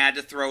course they had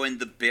to throw in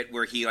the bit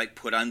where he like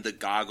put on the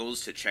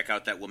goggles to check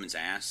out that woman's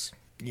ass.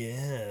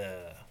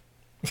 Yeah.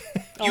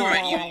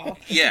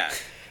 Yeah.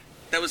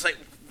 That was like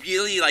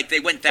really like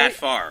they went that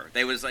far.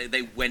 They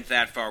went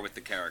that far with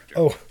the character.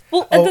 Oh.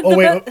 Well,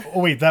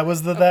 wait, that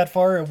was that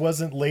far? It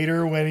wasn't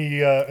later when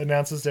he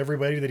announces to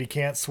everybody that he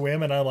can't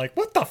swim, and I'm like,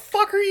 what the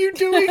fuck are you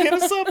doing in a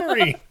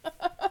submarine?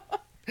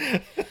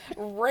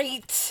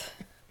 Right.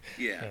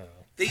 Yeah.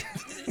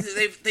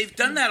 They've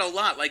done that a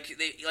lot.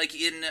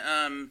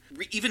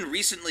 Even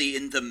recently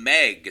in the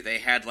Meg, they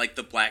had like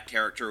the black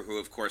character who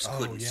of course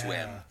couldn't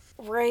swim.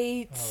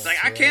 Right. It's like,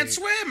 I can't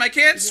swim. I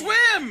can't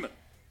swim.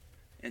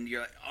 And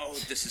you're like, oh,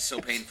 this is so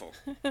painful.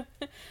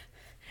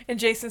 And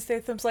Jason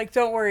Statham's like,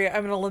 don't worry,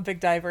 I'm an Olympic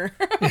diver.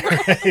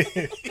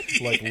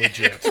 Like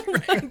legit.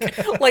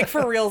 Like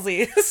for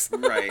realsies.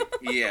 Right.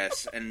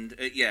 Yes. And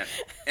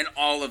and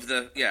all of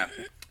the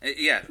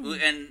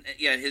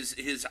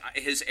his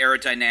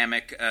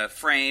aerodynamic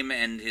frame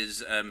and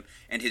his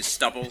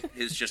stubble,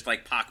 his just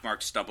like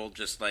pockmarked stubble,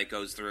 just like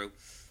goes through,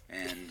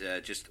 and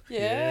just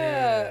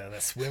the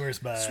swimmer's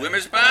bud.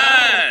 Swimmer's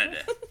bud.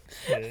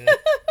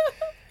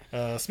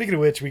 Speaking of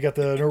which, we got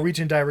the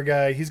Norwegian diver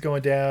guy. He's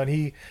going down.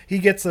 He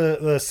gets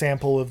a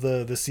sample of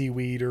the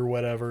seaweed or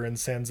whatever and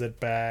sends it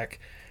back.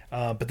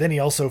 But then he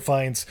also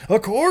finds a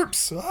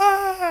corpse.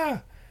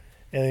 Ah!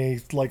 And he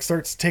like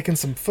starts taking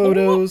some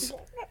photos.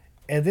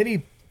 And then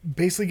he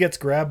basically gets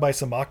grabbed by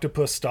some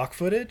octopus stock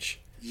footage.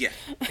 Yeah.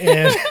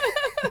 And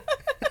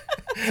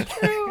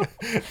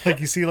like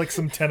you see like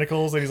some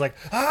tentacles, and he's like,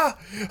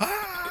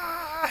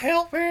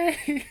 help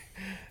me.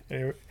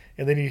 And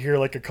then you hear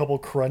like a couple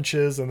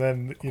crunches, and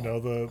then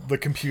the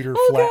computer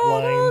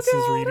flatlines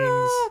his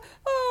readings.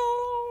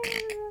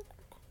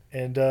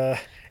 And and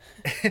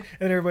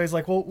everybody's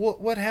like, well,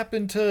 what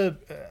happened to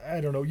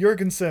I don't know,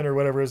 Jurgensen or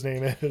whatever his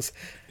name is?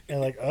 And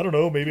like, I don't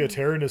know, maybe a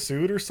tear in a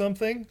suit or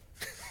something.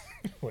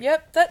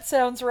 Yep, that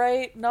sounds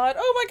right. Not,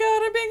 oh my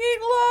god, I'm being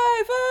eaten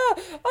alive!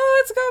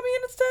 It's got me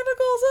in its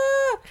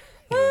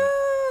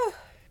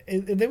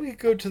tentacles! And then we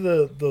go to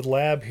the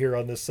lab here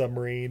on this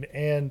submarine,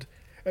 and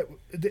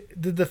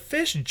did the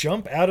fish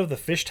jump out of the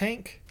fish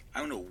tank?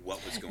 I don't know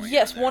what was going on.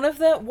 Yes,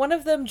 there. one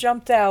of them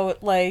jumped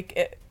out,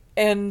 like,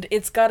 and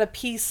it's got a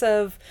piece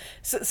of.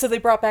 So they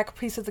brought back a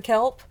piece of the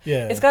kelp.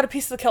 Yeah. It's got a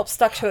piece of the kelp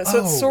stuck to it.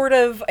 So it's sort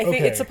of. I think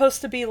okay. it's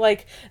supposed to be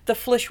like the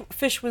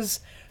fish was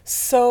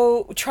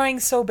trying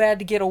so bad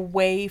to get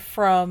away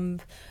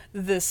from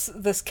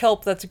this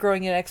kelp that's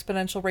growing at an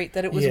exponential rate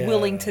that it was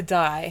willing to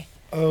die.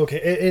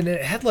 Okay, and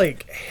it had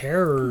like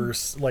hair or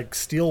like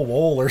steel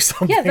wool or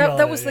something. Yeah,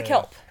 that was the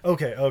kelp.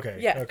 Okay.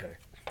 Yeah. Okay.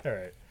 All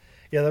right.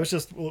 Yeah, that was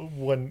just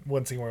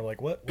one scene where I'm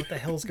like, what the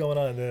hell's going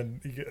on? And then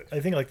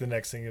I think like the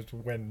next thing is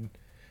when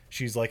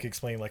she's like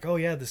explaining like, oh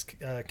yeah, this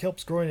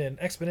kelp's growing at an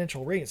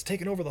exponential rate. It's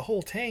taking over the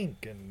whole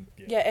tank, and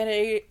and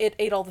it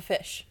ate all the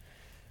fish.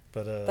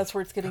 But that's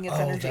where it's getting its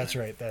energy.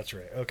 That's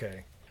right.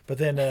 Okay. But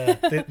then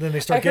they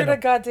start I getting. heard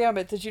a goddamn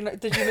it. Did you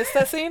miss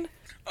that scene?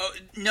 Oh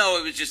no!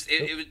 It was just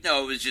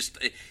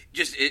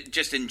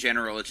just in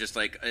general. It's just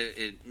like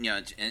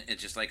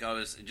it's just like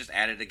just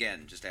add it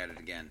again.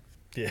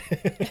 Yeah.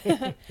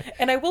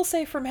 And I will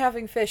say, from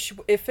having fish,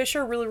 if fish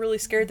are really really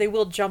scared, they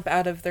will jump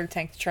out of their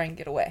tank to try and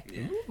get away.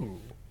 Yeah. Ooh.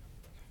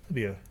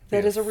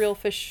 That is a real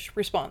fish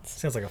response.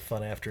 Sounds like a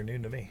fun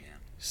afternoon to me.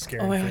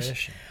 Scaring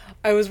fish.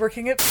 I was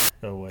working at.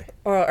 Oh way.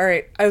 Oh, all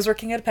right. I was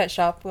working at a pet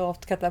shop. We'll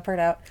have to cut that part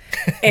out.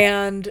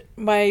 And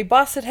my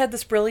boss had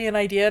this brilliant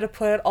idea to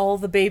put all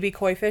the baby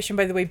koi fish, and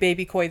by the way,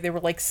 baby koi, they were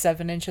like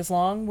 7 inches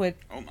long, but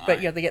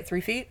they get 3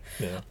 feet.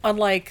 Yeah. On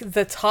like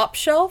the top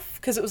shelf,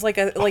 because it was like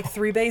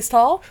 3 bays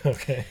tall.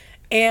 Okay.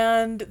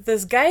 And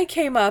this guy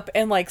came up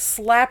and like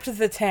slapped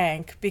the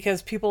tank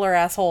because people are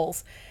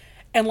assholes.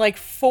 And like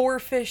 4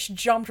 fish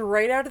jumped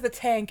right out of the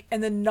tank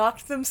and then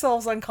knocked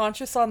themselves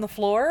unconscious on the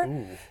floor.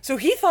 Ooh. So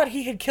he thought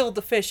he had killed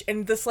the fish,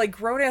 and this like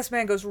grown-ass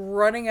man goes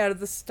running out of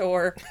the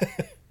store.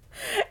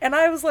 And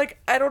I was like,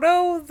 I don't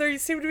know, they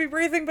seem to be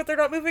breathing, but they're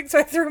not moving, so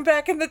I threw him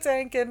back in the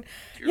tank, and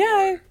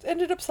I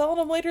ended up selling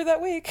them later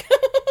that week.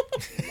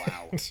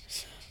 Wow.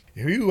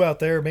 You out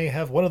there may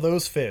have one of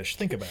those fish.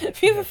 Think about it.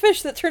 If you have a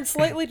fish that turns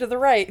slightly to the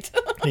right.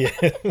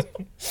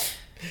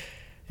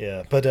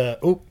 Yeah,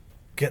 but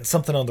getting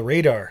something on the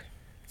radar.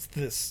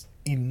 This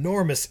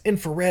enormous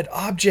infrared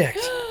object,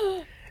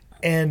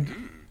 and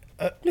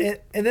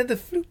then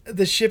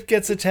the ship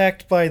gets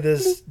attacked by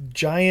this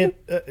giant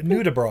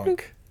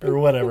nudibranch or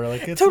whatever.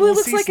 Like it's totally a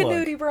looks like slug. a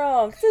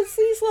nudibranch. It's a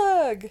sea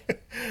slug.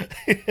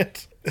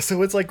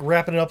 So it's like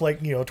wrapping it up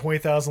like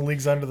 20,000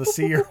 Leagues Under the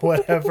Sea or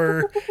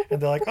whatever,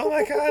 and they're like, oh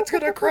my god, it's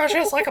gonna crush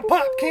us like a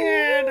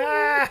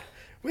pumpkin.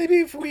 Maybe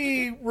if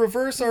we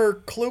reverse our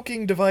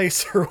cloaking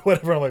device or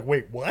whatever. I'm like,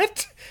 wait,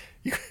 what?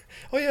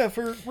 Oh yeah,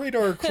 for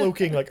radar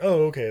cloaking, like,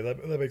 oh okay,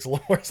 that makes a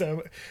lot more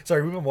sense.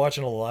 Sorry, we've been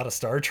watching a lot of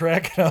Star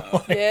Trek, and I'm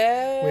like,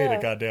 wait a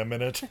goddamn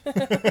minute.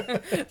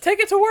 Take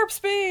it to warp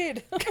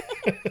speed.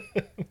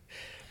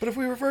 But if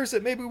we reverse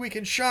it, maybe we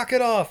can shock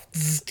it off.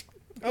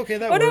 Okay,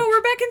 that works. Oh no,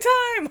 we're back in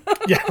time.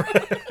 Yeah.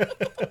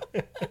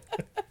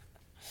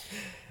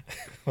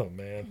 Oh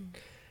man.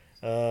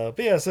 But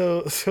yeah,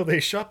 so they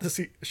shock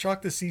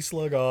the sea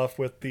slug off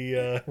with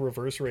the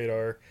reverse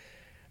radar.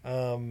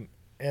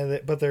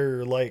 But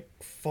they're like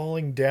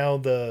falling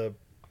down the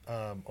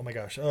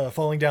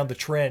falling down the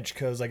trench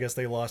because I guess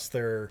they lost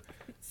their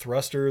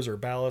thrusters or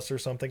ballast or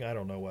something. I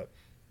don't know what.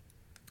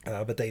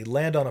 But they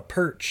land on a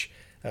perch,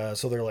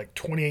 so they're like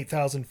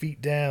 28,000 feet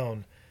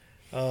down.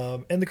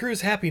 And the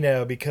crew's happy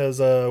now because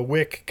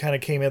Wick kind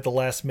of came at the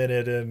last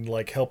minute and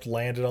like helped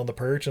land it on the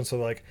perch, and so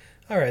they're like,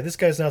 all right, this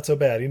guy's not so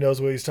bad. He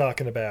knows what he's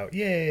talking about.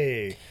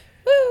 Yay!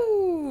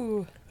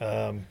 Woo!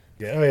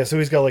 Yeah, oh yeah, so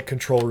he's got like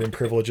control room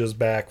privileges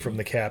back from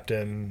the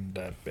captain.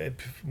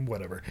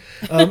 Whatever.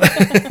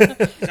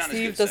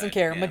 Steve doesn't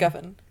care. Yeah.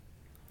 MacGuffin.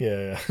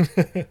 Yeah.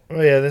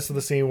 Oh yeah, this is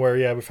the scene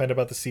where we find out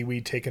about the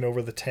seaweed taking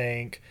over the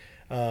tank,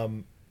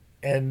 and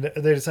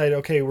they decide,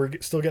 okay, we're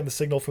still getting the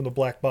signal from the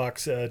black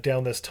box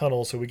down this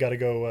tunnel, so we got to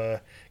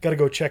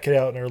go check it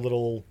out in our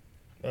little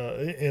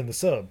in the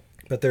sub.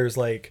 But there's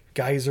like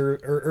geyser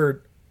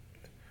or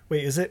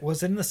wait,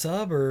 was it in the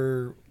sub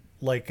or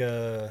like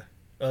a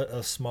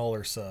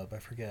smaller sub? I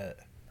forget.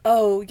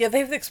 Oh yeah, they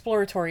have the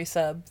exploratory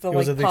sub.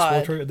 Was it the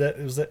exploratory?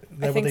 Was that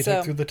what they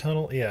took through the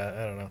tunnel? Yeah,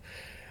 I don't know.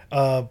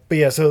 But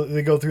yeah, so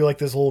they go through like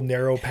this whole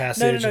narrow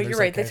passage. No, you're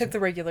right. They took the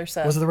regular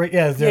sub. Was it the right?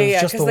 Yeah, just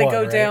because the they one,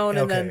 go right? down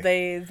and then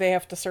they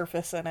have to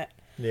surface in it.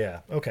 Yeah.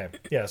 Okay.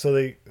 Yeah. So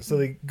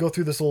they go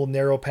through this little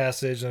narrow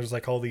passage, and there's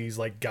like all these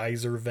like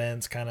geyser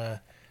vents kind of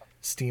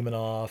steaming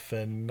off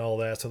and all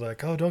that. So they're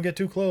like, oh, don't get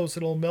too close;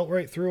 it'll melt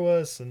right through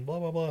us, and blah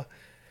blah blah.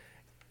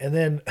 And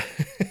then,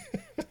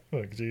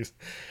 oh jeez,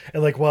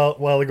 and like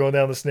while they're going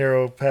down this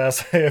narrow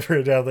pass, I have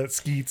heard down that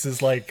Skeets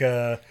is like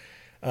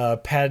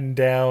patting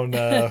down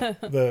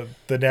the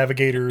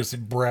navigator's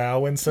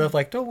brow and stuff.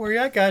 Like, don't worry,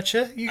 I got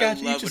you. You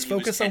just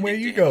focus on where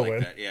you're going.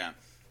 Like that, yeah.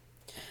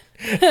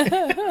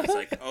 It's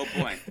like, oh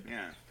boy,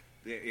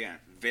 yeah,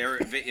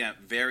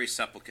 very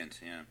supplicant,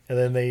 yeah. And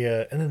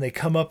then they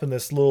come up in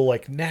this little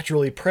like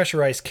naturally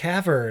pressurized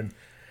cavern.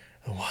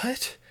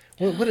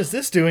 What is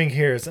this doing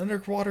here? It's an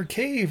underwater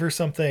cave or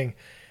something.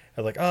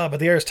 I'm like, but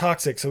the air is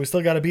toxic, so we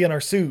still got to be in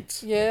our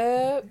suits.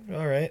 Yep.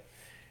 All right.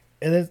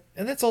 And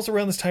that's also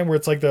around this time where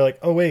it's like they're like,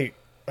 oh wait,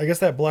 I guess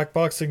that black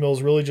box signal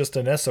is really just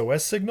an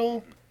SOS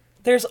signal.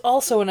 There's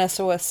also an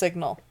SOS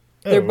signal.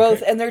 They're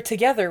both, and they're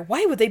together.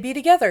 Why would they be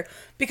together?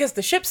 Because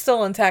the ship's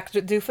still intact,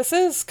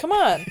 doofuses. Come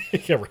on.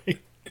 Yeah,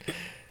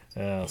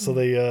 right. So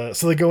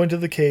they go into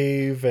the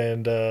cave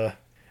and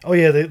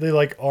they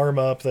like arm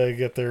up. They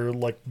get their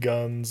like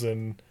guns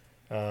and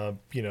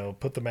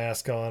put the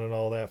mask on and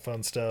all that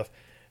fun stuff.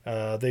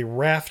 They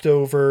raft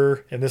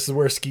over, and this is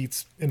where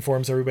Skeets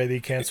informs everybody that he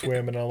can't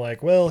swim, and I'm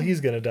like, well, he's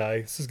gonna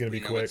die. This is gonna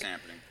be quick. What's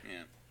happening.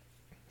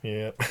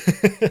 Yeah.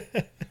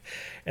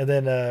 And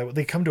then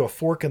they come to a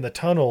fork in the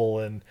tunnel,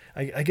 and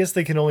I guess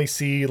they can only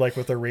see like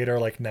with their radar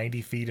like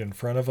 90 feet in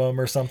front of them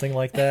or something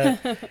like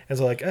that. And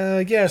so like,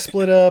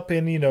 split up,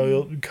 and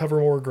you'll cover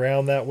more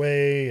ground that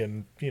way,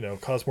 and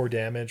cause more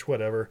damage,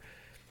 whatever.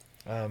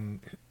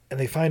 And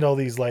they find all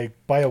these like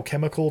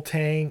biochemical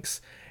tanks,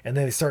 and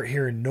then they start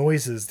hearing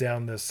noises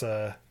down this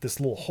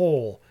little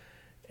hole,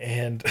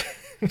 and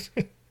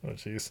oh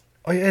jeez,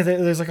 oh yeah,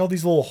 there's like all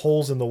these little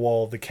holes in the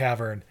wall of the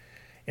cavern.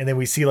 And then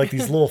we see like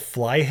these little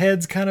fly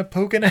heads kind of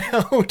poking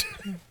out.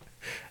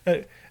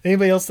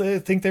 Anybody else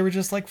think they were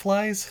just like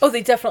flies? Oh,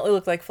 they definitely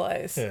look like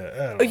flies.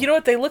 Yeah, you know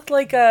what? They looked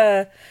like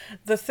the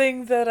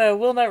thing that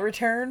will not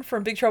return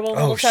from Big Trouble in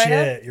Little China.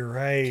 Oh shit, you're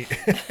right.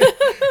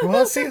 We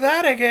won't see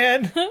that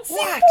again.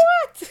 What?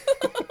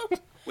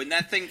 When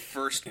that thing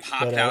first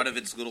popped out of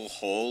its little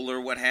hole or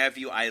what have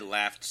you, I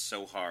laughed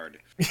so hard.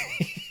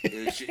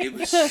 It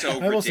was so ridiculous.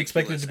 I almost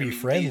expected it to be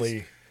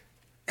friendly.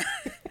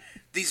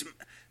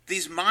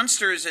 These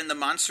monsters and the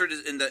monster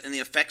in the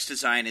effects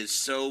design is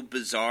so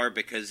bizarre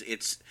because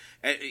it's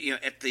in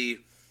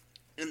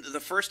the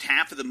first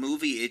half of the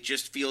movie it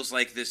just feels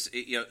like this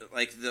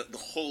like the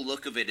whole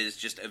look of it is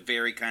just a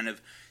very kind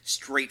of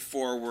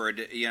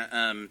straightforward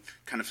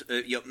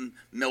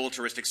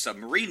militaristic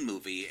submarine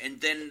movie, and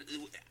then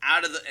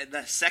out of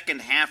the second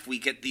half we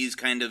get these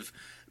kind of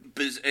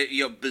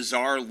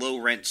bizarre low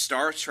rent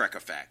Star Trek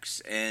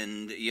effects,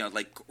 and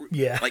like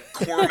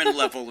Corman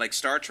level like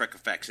Star Trek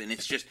effects, and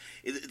it's just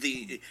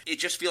it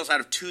just feels out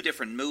of two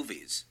different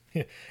movies.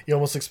 You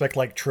almost expect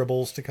like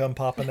tribbles to come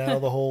popping out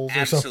of the holes.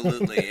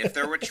 Absolutely, if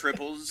there were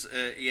tribbles,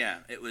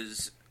 it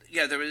was.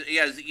 Yeah, there was.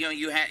 Yeah,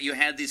 you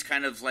had these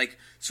kind of like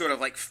sort of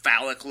like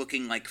phallic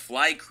looking like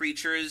fly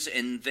creatures,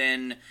 and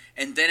then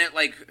it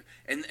like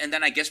and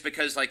then I guess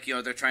because like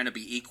they're trying to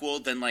be equal,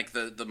 then like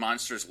the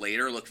monsters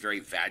later look very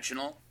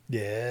vaginal.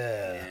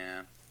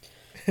 Yeah.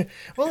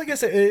 Well, I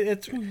guess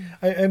it's.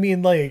 I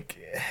mean, like,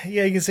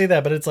 yeah, you can say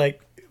that, but it's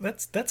like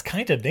that's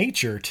kind of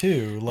nature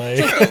too. Like,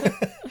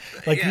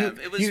 like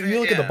you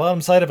look at the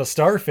bottom side of a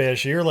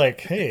starfish, you're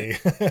like, hey,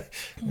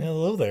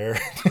 hello there.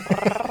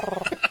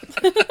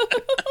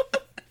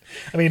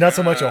 I mean, not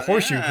so much a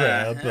horseshoe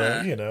crab,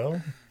 but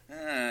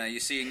you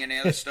seeing any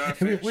other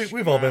starfish?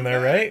 We've all been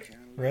there, right?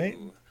 Right?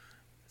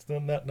 It's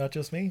not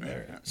just me.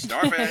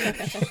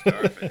 Starfish.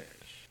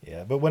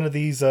 Yeah, but one of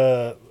these,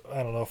 I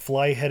don't know,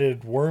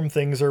 fly-headed worm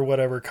things or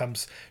whatever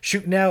comes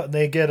shooting out, and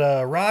they get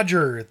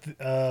Roger,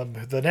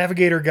 the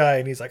navigator guy,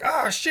 and he's like,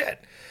 oh,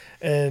 shit!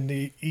 And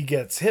he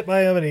gets hit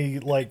by him, and he,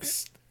 like,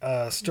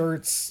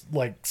 starts,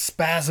 like,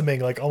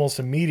 spasming, like, almost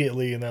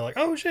immediately, and they're like,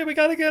 oh, shit, we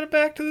gotta get it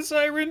back to the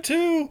Siren,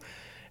 too!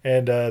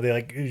 And they,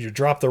 like, you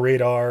drop the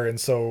radar, and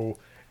so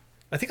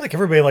I think, like,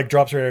 everybody, like,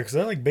 drops radar, because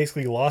they're, like,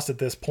 basically lost at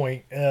this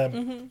point.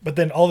 But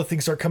then all the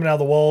things start coming out of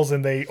the walls,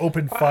 and they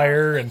open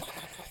fire, and...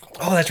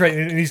 Oh, that's right.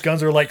 And these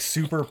guns are like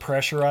super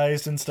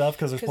pressurized and stuff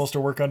because they're supposed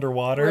to work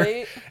underwater.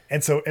 Right.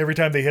 And so every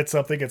time they hit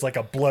something, it's like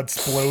a blood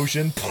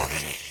explosion.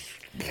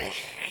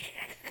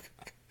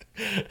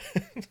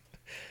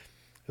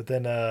 But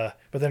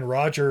then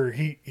Roger,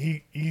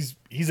 he's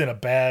in a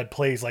bad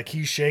place. Like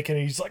he's shaking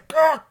and he's like,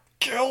 "Ah,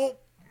 kill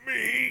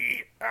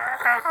me!"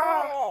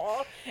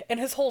 Ah. And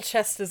his whole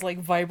chest is like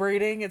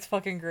vibrating. It's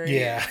fucking great.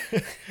 Yeah.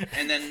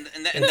 And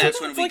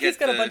that's when It's we like get he's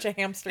got a bunch of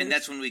hamsters. And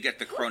that's when we get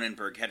the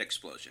Cronenberg head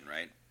explosion,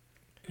 right?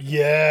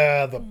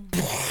 Yeah.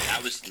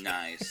 That was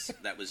nice.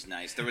 That was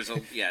nice. There was I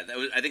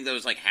think that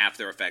was like half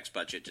their effects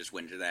budget just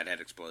went to that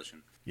head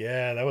explosion.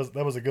 Yeah, that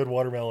was a good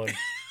watermelon.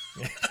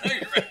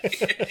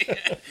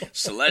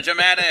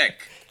 Sledge-o-matic.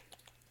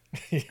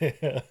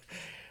 Yeah.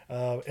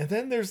 And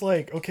then there's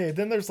like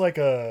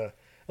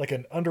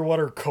an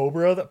underwater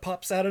cobra that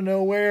pops out of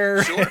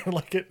nowhere. Sure. And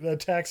like it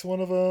attacks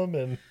one of them.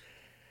 And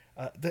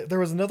there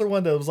was another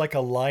one that was like a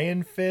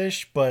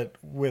lionfish, but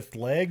with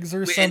legs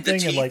or something.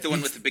 And the teeth, like the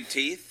one with the big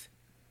teeth?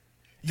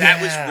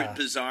 That Yeah. was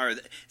bizarre.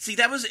 See,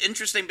 that was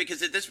interesting because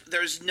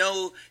there's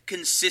no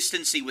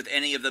consistency with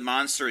any of the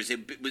monsters.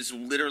 It was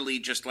literally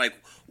just like,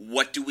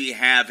 what do we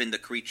have in the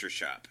creature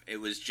shop?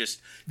 It was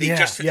just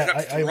kept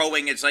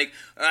throwing. It's like,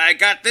 I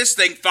got this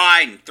thing,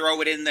 fine,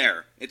 throw it in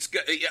there. It's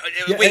good.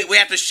 We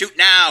have to shoot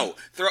now.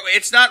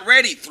 It's not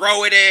ready.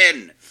 Throw it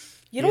in.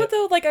 You know what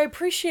though? Like I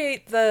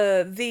appreciate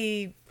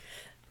the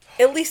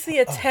at least the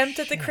attempt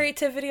at the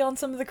creativity on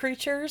some of the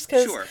creatures,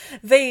 because Sure.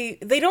 they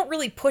don't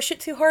really push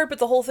it too hard, but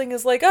the whole thing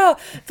is like,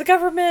 the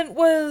government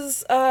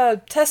was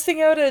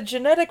testing out a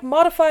genetic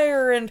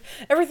modifier and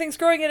everything's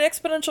growing at an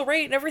exponential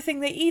rate and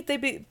everything they eat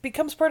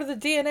becomes part of the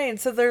DNA, and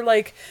so they're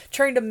like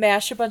trying to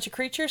mash a bunch of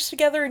creatures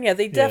together, and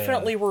they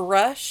definitely were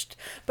rushed,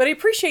 but I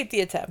appreciate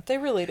the attempt. They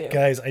really do.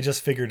 Guys, I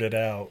just figured it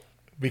out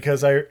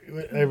because I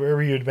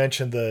remember you had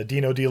mentioned the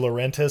Dino De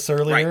Laurentiis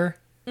earlier.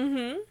 Right.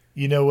 Mm-hmm.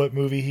 You know what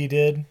movie he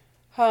did?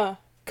 Huh.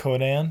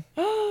 Conan.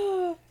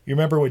 You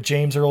remember what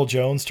James Earl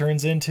Jones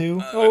turns into?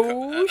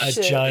 A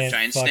shit. giant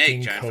Giant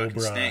fucking snake, cobra.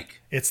 fucking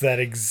snake. It's that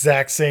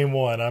exact same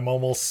one. I'm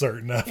almost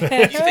certain of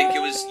it. You think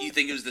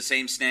it was the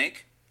same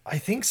snake? I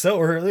think so.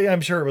 Or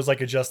I'm sure it was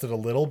like adjusted a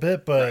little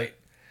bit, but Right.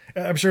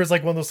 I'm sure it's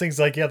like one of those things.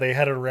 Like, yeah, they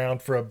had it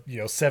around for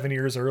 7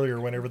 years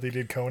earlier, whenever they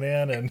did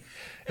Conan, and It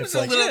it's was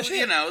like a little,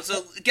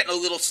 it's getting a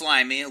little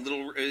slimy, a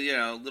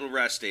little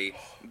rusty,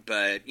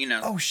 but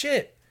oh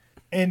shit.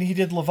 And he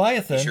did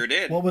Leviathan. He sure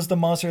did. What was the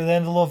monster at the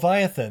end of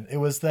Leviathan? It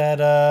was that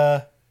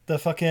the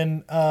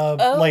fucking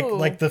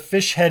like the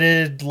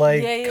fish-headed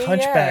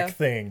hunchback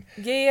thing.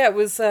 Yeah, it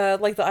was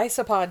like the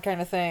isopod kind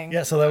of thing.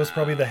 Yeah, so that was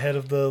probably the head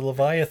of the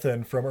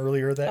Leviathan from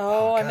earlier that.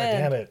 Oh, I'm God in.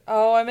 damn it.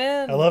 Oh, I'm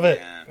in. I love it.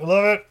 Yeah. I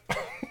love it.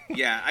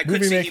 Yeah, I could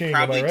Movie see making, he am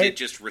I probably right? did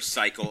just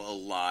recycle a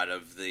lot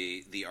of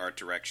the art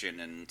direction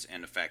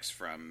and effects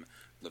from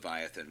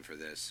Leviathan for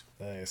this.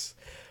 Nice.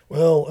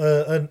 Well,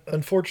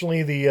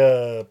 unfortunately,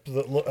 the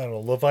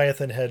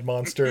Leviathan head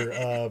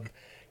monster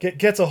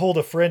gets a hold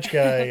of French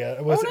guy.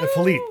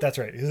 Philippe? That's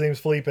right. His name's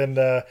Philippe,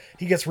 and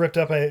he gets ripped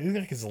up. I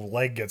think his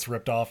leg gets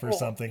ripped off or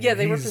something. Yeah, and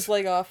they ripped his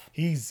leg off.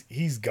 He's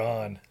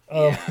gone.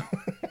 Yeah.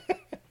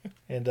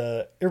 And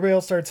everybody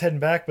else starts heading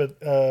back, but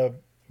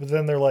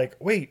then they're like,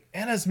 "Wait,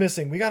 Anna's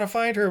missing. We gotta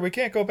find her. We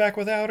can't go back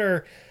without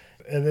her."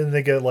 And then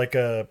they get like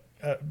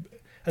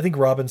I think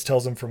Robbins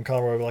tells him from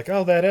Conroy, like,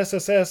 "Oh, that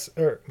SOS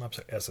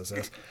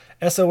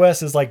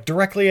is like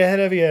directly ahead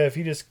of you. If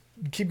you just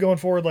keep going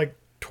forward like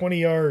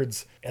 20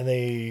 yards." And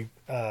they,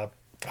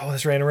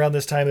 that's right. Around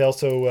this time, they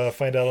also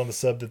find out on the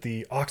sub that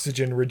the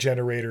oxygen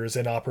regenerator is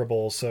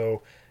inoperable.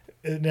 So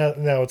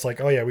now it's like,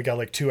 oh yeah, we got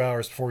like 2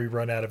 hours before we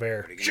run out of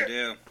air. What are you gonna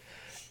do?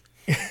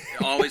 It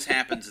always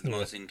happens at the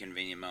most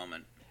inconvenient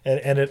moment.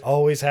 And it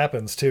always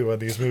happens too in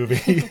these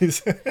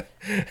movies.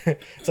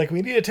 It's like,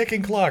 we need a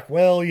ticking clock.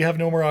 Well, you have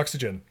no more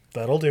oxygen.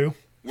 That'll do.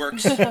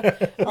 Works.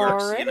 Works.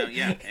 Alright.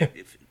 Yeah.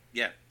 If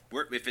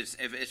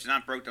it's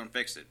not broke, don't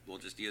fix it. We'll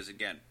just use it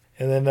again.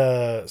 And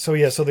then, so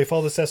they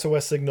follow this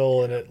SOS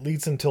signal, and it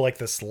leads them to like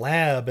this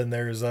lab, and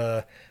there's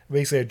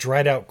basically a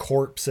dried out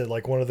corpse at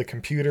like one of the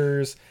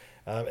computers.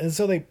 And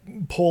so they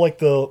pull like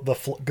the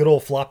good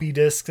old floppy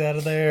disks out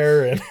of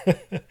there, and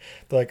they're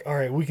like, all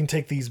right, we can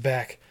take these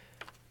back.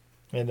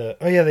 And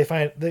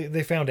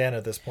they found Anna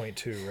at this point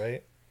too,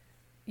 right?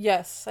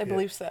 Yes, I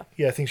believe so.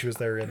 Yeah, I think she was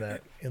there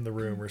in the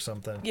room or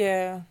something.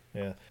 Yeah.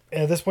 Yeah.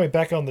 And at this point,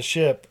 back on the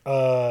ship,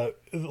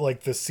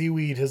 like the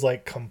seaweed has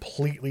like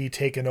completely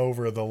taken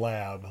over the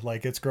lab.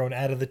 Like it's grown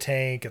out of the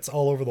tank. It's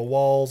all over the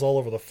walls, all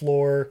over the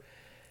floor.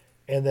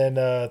 And then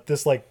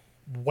this like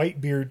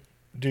Whitebeard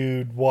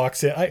dude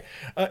walks in.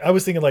 I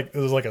was thinking like it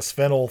was like a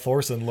Sven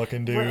Thorson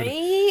looking dude.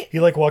 Right? He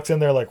like walks in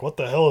there like, what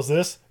the hell is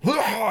this?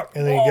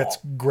 And then he gets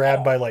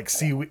grabbed by like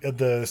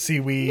the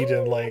seaweed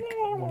and like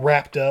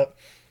wrapped up.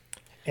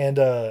 And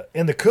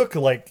the cook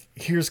like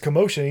hears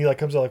commotion. He like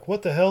comes out like,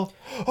 what the hell?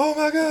 Oh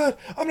my God,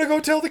 I'm gonna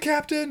go tell the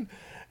captain.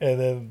 And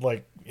then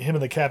like him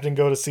and the captain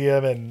go to see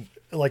him, and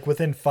like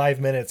within 5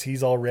 minutes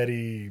he's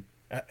already,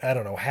 I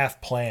don't know,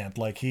 half plant.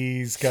 Like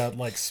he's got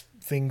like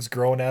things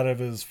growing out of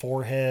his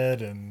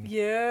forehead, and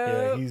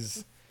Yeah.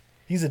 he's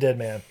a dead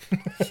man.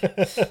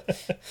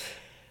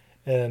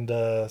 And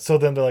so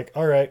then they're like,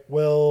 all right,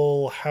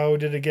 well, how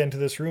did it get into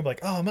this room? Like,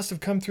 oh, it must have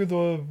come through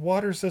the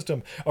water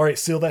system. All right,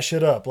 seal that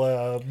shit up.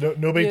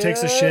 Nobody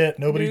takes a shit.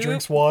 Nobody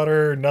drinks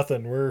water.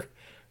 Nothing. We're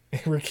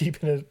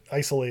keeping it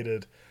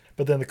isolated.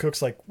 But then the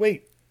cook's like,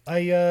 wait,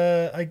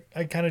 I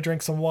kind of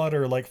drank some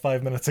water like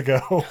 5 minutes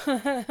ago.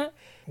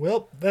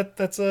 Well,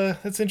 that's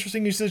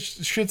interesting. You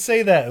should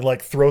say that. And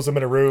like throws him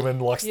in a room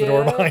and locks the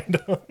door behind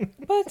him.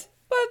 But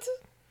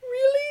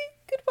really,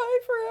 goodbye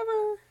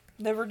forever.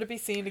 Never to be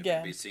seen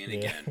again.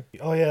 Again.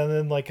 Oh yeah, and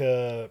then like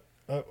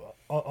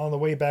on the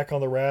way back on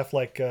the raft,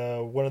 like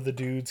one of the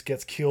dudes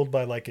gets killed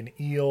by like an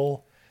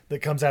eel that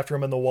comes after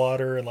him in the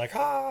water, and like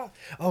oh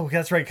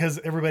that's right, because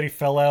everybody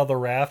fell out of the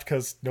raft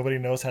because nobody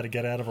knows how to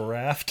get out of a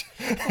raft.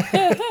 So,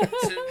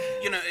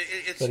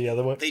 it's But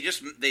yeah, they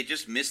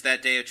just missed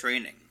that day of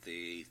training,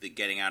 the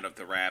getting out of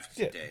the raft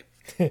day.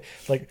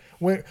 Like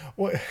when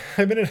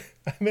I'm in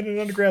an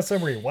underground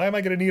submarine. Why am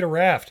I going to need a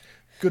raft?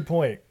 Good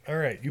point. All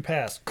right, you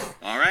pass.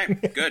 All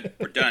right, good.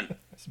 We're done.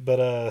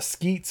 But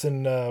Skeets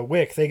and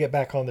Wick, they get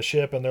back on the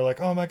ship, and they're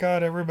like, oh my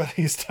god,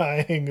 everybody's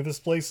dying. This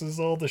place is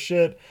all the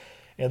shit.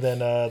 And then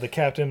the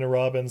captain and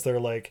Robbins,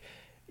 they're like,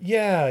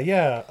 yeah.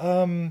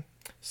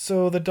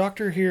 So the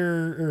doctor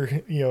here,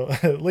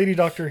 or lady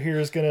doctor here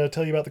is going to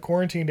tell you about the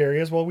quarantined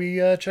areas while we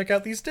check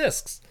out these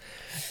discs.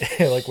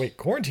 Like, wait,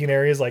 quarantine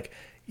areas? Like,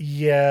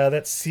 yeah,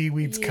 that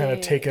seaweed's kind of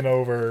taken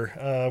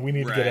over. We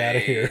need to get out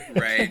of here.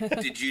 Right.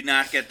 Did you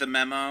not get the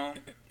memo?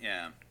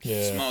 Yeah.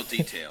 Small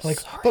details. Like,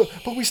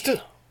 but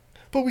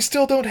we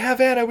still don't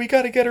have Anna. We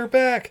got to get her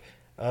back.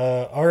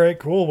 All right,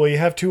 cool. Well, you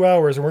have 2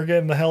 hours, and we're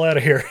getting the hell out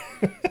of here.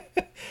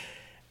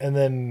 And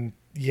then,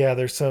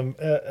 there's some.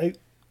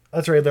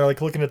 That's right. They're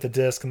like looking at the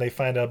disc, and they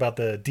find out about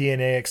the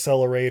DNA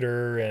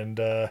accelerator, and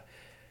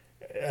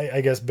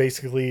I guess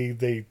basically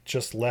they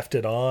just left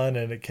it on,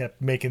 and it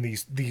kept making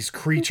these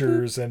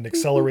creatures and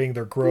accelerating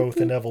their growth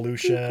and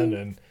evolution,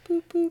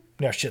 and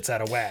now shit's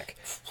out of whack.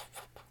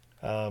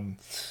 And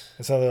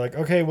so they're like,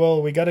 okay,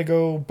 well, we got to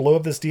go blow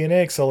up this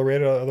DNA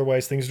accelerator,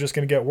 otherwise things are just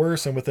going to get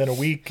worse, and within a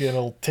week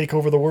it'll take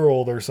over the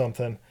world or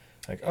something.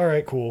 Like, all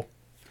right, cool.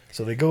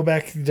 So they go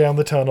back down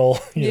the tunnel,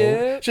 you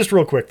know, just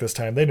real quick this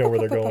time. They know where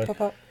they're going.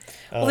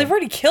 Well, they've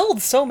already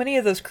killed so many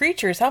of those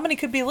creatures. How many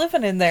could be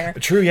living in there?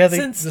 True, yeah, they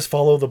just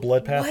follow the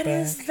blood path What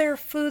back. is their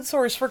food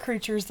source for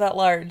creatures that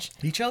large?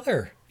 Each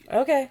other.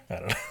 Okay. I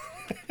don't know.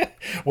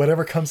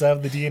 Whatever comes out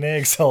of the DNA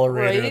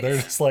accelerator, Right.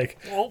 they're just like,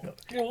 I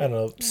don't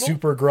know,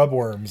 super grub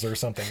worms or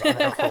something.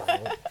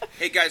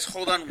 Hey guys,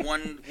 hold on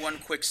one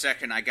quick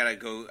second. I gotta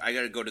go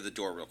to the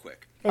door real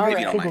quick. Okay, If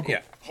you don't cool, mind. cool.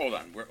 Yeah, hold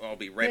on. I'll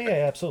be right Yeah,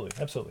 back.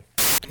 absolutely.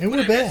 And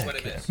we're back. What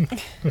I missed?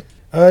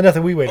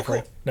 Nothing. We waited for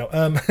you.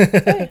 No.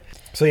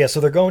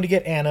 So they're going to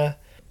get Anna,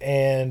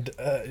 and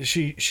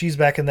she's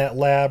back in that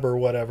lab or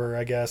whatever,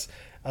 I guess.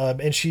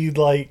 And she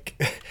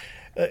like,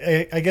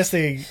 I guess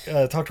they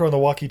talked to her on the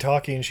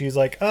walkie-talkie, and she's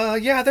like,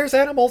 yeah, there's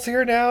animals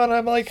here now, and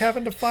I'm like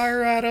having to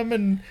fire at them,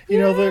 and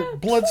the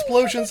blood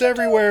explosions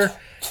everywhere.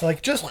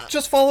 Like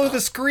just follow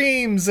the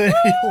screams, and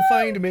you'll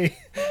find me.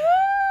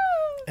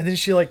 And then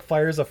she like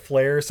fires a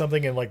flare or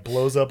something and like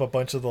blows up a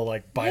bunch of the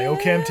like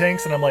biochem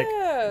tanks, and I'm like,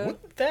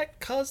 wouldn't that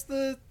cause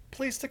the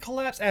place to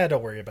collapse?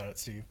 Don't worry about it,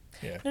 Steve.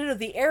 Yeah. No,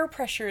 the air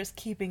pressure is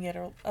keeping it.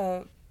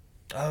 Oh,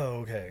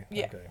 okay.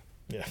 Yeah. Okay.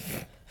 Yeah.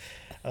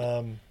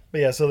 But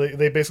yeah, so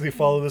they basically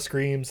follow the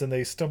screams, and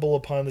they stumble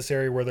upon this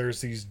area where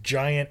there's these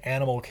giant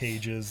animal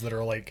cages that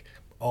are like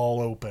all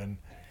open,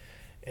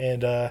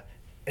 and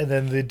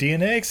then the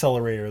DNA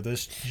accelerator,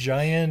 this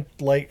giant,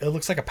 like, it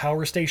looks like a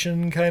power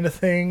station kind of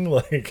thing.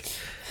 Like,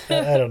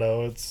 I don't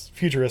know, it's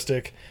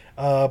futuristic.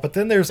 But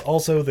then there's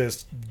also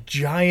this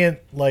giant,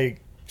 like,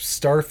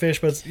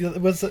 starfish, but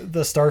what's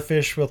the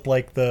starfish with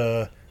like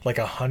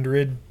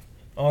 100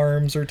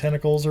 arms or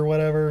tentacles or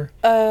whatever?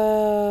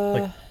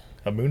 Like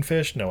a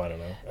moonfish? No, I don't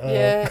know.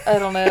 Yeah, I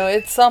don't know.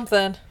 It's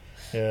something.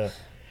 Yeah.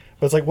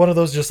 But it's like one of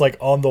those just like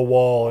on the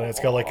wall, and it's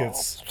got like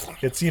its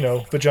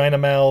vagina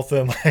mouth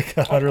and like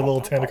 100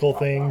 little tentacle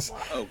things.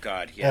 Oh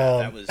God, yeah,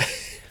 that was.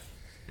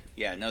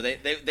 Yeah, no,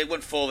 they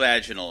went full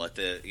vaginal at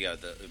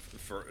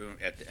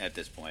at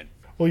this point.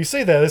 Well, you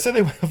say that. They said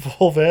they went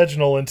full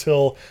vaginal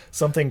until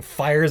something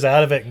fires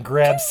out of it and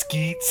grabs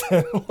Skeets.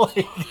 And,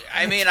 like,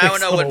 I mean, I don't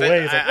know what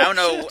away. Like, I don't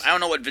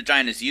know what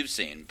vaginas you've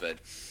seen, but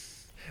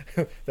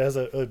that has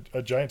a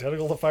giant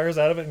tentacle that fires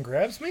out of it and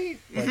grabs me?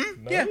 Like,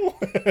 no. Yeah.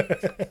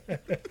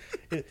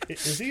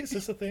 Is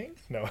this a thing?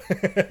 No.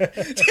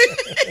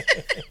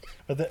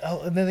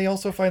 And then they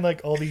also find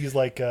like all these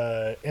like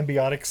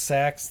embiotic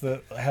sacs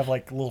that have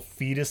like little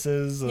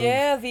fetuses.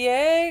 Yeah, the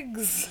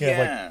eggs.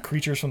 Yeah, like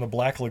creatures from the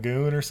Black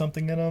Lagoon or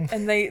something in them.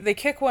 And they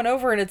kick one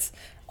over, and it's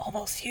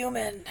almost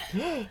human.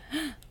 Oh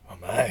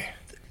my!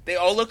 They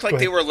all look like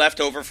they were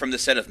left over from the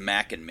set of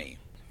Mac and Me.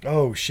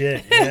 Oh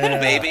shit! Yeah. Little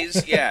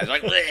babies, yeah,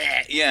 like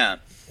bleh, yeah.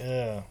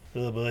 Yeah,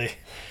 oh boy.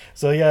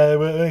 So yeah,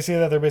 when they see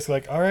that, they're basically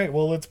like, all right,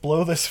 well, let's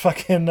blow this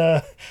fucking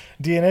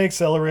DNA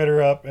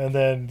accelerator up. And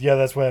then, yeah,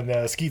 that's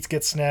when Skeets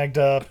gets snagged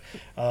up.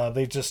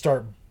 They just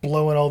start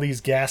blowing all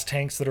these gas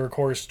tanks that are, of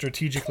course,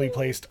 strategically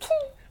placed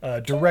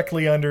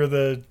directly under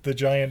the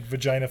giant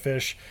vagina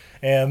fish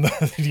and the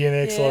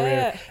DNA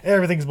accelerator.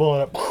 Everything's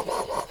blowing up.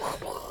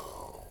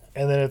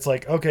 And then it's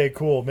like, okay,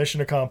 cool,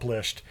 mission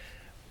accomplished.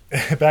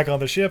 Back on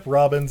the ship,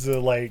 Robbins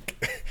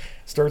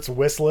starts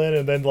whistling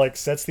and then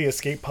sets the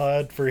escape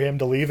pod for him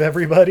to leave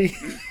everybody.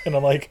 And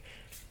I'm like,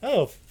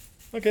 oh,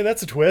 okay,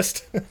 that's a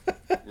twist.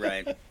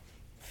 Right.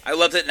 I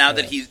love that now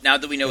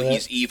that we know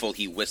he's evil,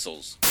 he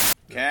whistles.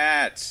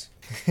 Cats.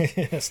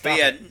 But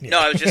yeah, no,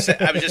 I was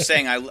just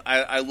saying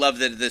I love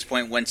that at this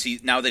point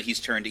now that he's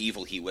turned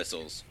evil, he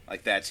whistles.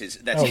 Like that's his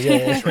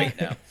trait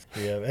now.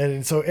 Yeah,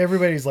 and so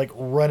everybody's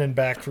running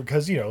back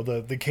because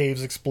the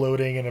cave's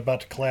exploding and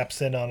about to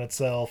collapse in on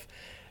itself.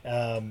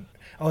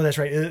 Oh, that's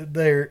right.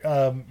 They're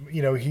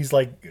he's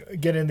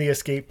getting the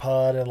escape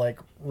pod and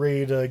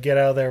ready to get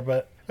out of there,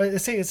 but it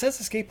says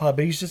escape pod,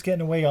 but he's just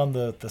getting away on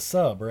the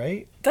sub,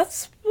 right?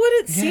 That's what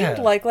it seemed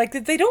like.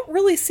 They don't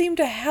really seem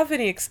to have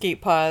any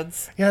escape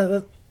pods.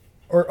 Yeah,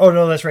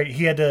 no, that's right.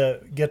 He had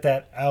to get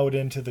that out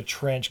into the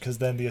trench because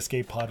then the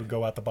escape pod would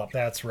go out the bottom.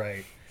 That's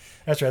right.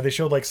 That's right. They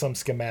showed some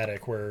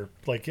schematic where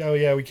oh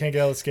yeah, we can't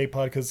get out of the escape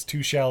pod because it's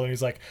too shallow. And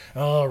he's like,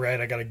 oh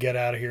right, I got to get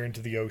out of here into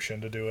the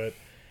ocean to do it.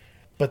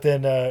 But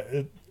then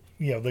the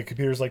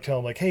computer's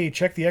telling him hey,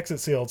 check the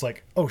exit seal. It's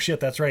like, oh shit,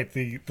 that's right.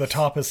 The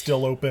top is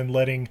still open,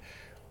 letting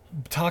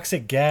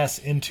toxic gas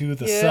into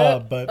the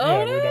sub. But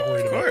we're not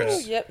worried about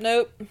that. Yep,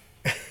 nope.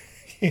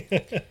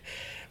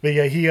 But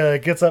yeah, he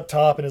gets up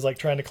top and is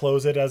trying to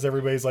close it as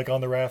everybody's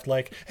on the raft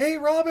hey,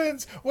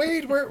 Robbins,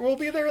 wait, we'll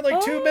be there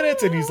in 2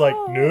 minutes. And he's like,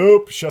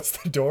 nope, shuts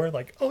the door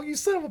oh, you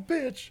son of a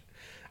bitch.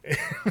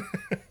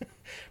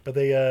 But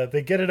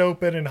they get it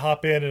open and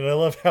hop in, and I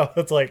love how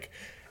it's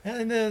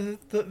and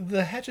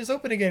the hatch is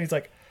open again. He's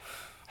like,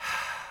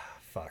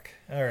 fuck,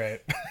 all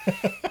right.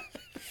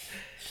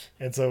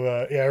 And so,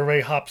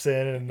 everybody hops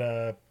in,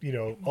 and,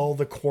 all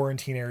the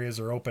quarantine areas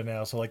are open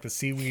now. So, the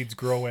seaweed's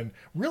growing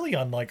really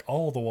on,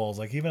 all the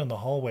walls, even in the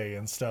hallway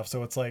and stuff.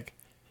 So, it's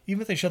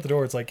even if they shut the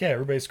door, it's yeah,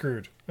 everybody's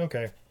screwed.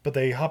 Okay. But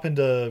they hop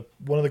into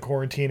one of the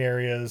quarantine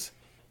areas.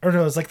 Or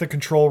no, it's the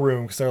control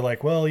room, because they're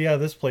well, yeah,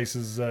 this place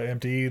is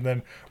empty. And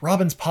then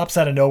Robbins pops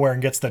out of nowhere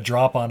and gets the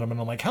drop on him.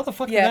 And I'm like, how the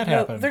fuck did that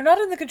happen? They're not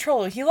in the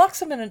control room. He locks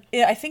them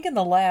I think in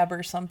the lab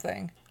or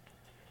something.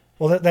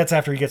 Well, that's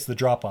after he gets the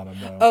drop on him,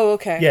 though. Oh,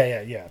 okay.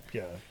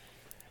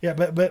 Yeah,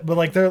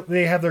 but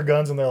they have their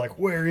guns, and they're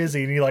where is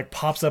he? And he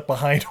pops up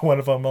behind one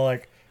of them. I'm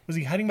was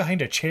he hiding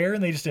behind a chair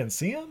and they just didn't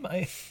see him?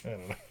 I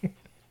don't know.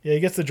 Yeah, he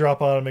gets the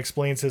drop on him,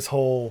 explains his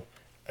whole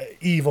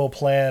evil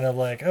plan of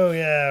oh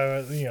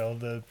yeah,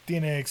 the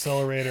DNA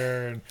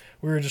accelerator, and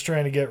we were just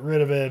trying to get rid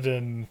of it,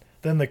 and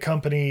then the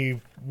company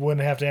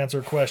wouldn't have to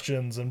answer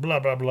questions and blah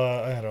blah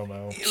blah. I don't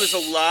know. It was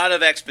a lot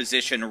of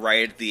exposition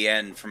right at the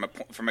end from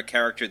a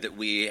character that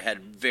we had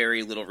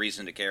very little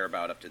reason to care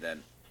about up to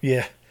then.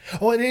 Yeah.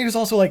 Oh, and he was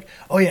also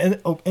oh yeah,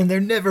 and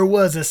there never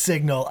was a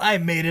signal. I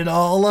made it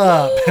all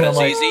up. And I'm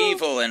he's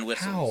evil and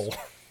whistles.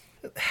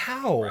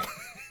 How? Right.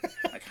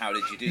 How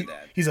did you do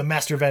that? He's a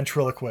master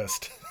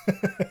ventriloquist.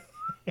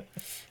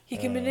 He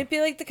can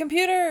manipulate the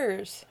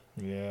computers.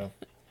 Yeah.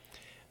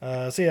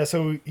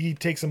 So he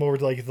takes him over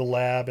to the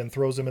lab and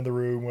throws him in the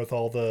room with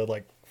all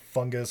the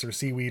fungus or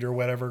seaweed or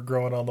whatever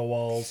growing on the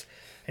walls,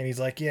 and he's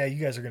yeah,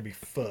 you guys are gonna be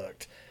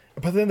fucked.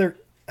 But then they're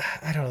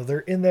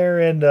in there,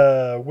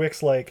 and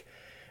Wick's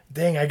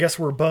dang, I guess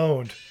we're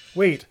boned.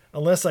 Wait,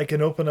 unless I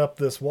can open up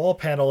this wall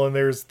panel and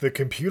there's the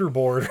computer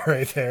board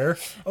right there.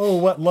 Oh,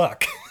 what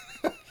luck.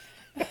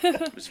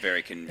 It was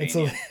very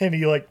convenient. And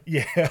he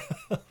yeah.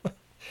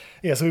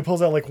 Yeah, so he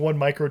pulls out one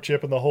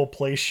microchip and the whole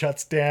place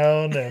shuts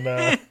down,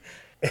 and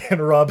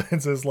and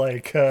Robbins is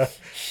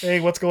hey,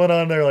 what's going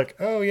on? They're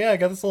oh yeah, I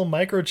got this little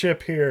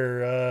microchip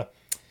here.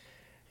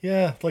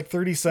 Yeah,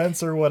 30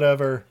 cents or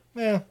whatever.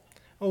 Yeah.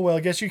 Oh well, I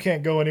guess you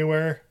can't go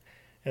anywhere.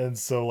 And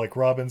so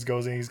Robbins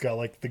goes and he's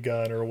got the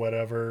gun or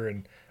whatever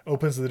and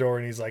opens the door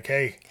and he's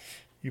hey,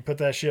 you put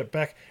that shit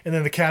back. And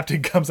then the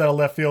captain comes out of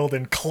left field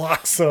and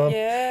clocks him.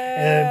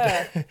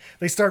 Yeah. And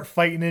they start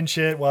fighting and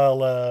shit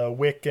while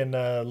Wick and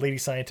Lady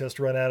Scientist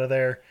run out of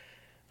there.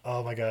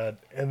 Oh my god.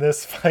 And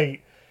this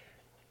fight,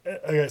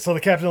 okay, so the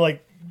captain I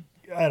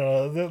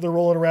don't know, they're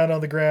rolling around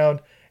on the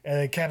ground,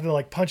 and the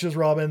captain punches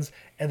Robbins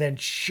and then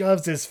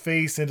shoves his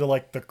face into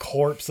the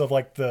corpse of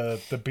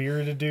the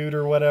bearded dude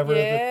or whatever.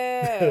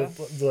 Yeah.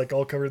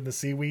 All covered in the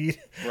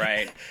seaweed.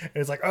 Right. And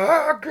it's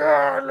oh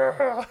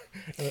god.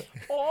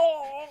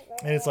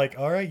 And it's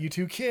all right, you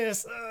two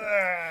kiss.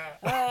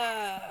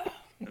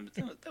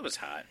 That was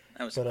hot.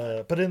 That was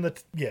hot. But in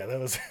it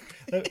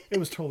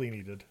was totally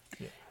needed.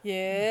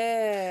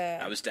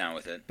 Yeah. I was down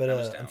with it. But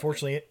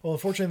unfortunately,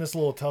 in this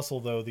little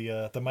tussle though,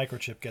 the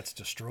microchip gets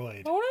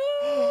destroyed. Oh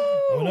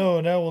no! Oh no!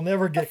 Now we'll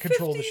never get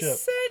control of the ship.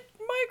 50-cent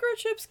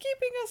microchips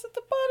keeping us at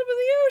the bottom of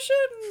the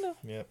ocean.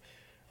 Yep.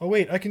 Oh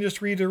wait, I can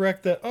just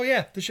redirect the. Oh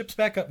yeah, the ship's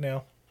back up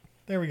now.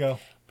 There we go.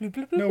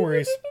 No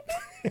worries.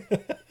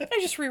 I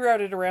just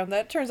rerouted around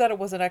that. Turns out it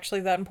wasn't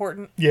actually that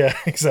important. Yeah,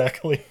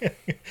 exactly.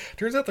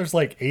 Turns out there's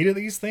like 8 of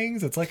these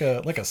things. It's like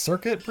a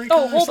circuit breaker.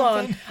 Oh, or hold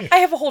something. on. I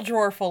have a whole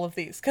drawer full of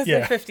these because Yeah.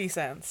 they're 50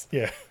 cents.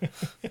 Yeah.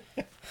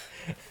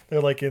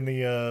 They're like in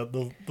the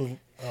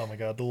oh my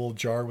god, the little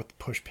jar with the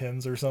push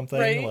pins or something.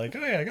 Right. Like,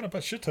 oh yeah, I got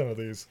a shit ton of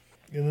these.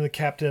 And then the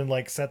captain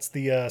like sets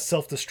the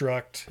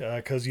self-destruct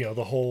because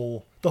the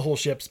whole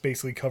ship's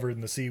basically covered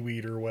in the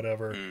seaweed or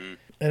whatever.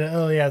 And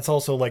oh yeah, it's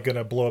also like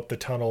gonna blow up the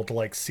tunnel to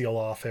like seal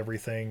off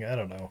everything. I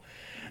don't know.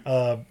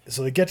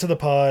 So they get to the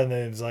pod and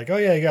then it's like, oh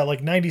yeah, you got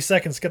like 90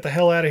 seconds to get the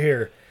hell out of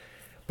here.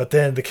 But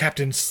then the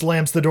captain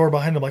slams the door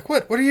behind him like,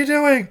 what are you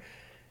doing?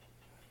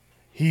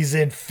 He's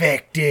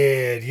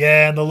infected.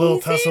 Yeah, and the little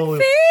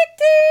tussle.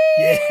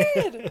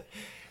 Yeah.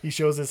 He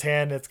shows his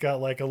hand. It's got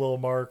like a little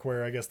mark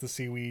where I guess the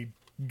seaweed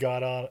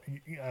got on,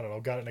 I don't know,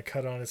 got in a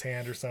cut on his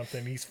hand or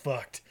something. He's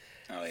fucked.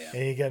 Oh, yeah.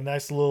 And you get a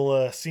nice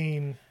little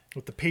scene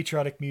with the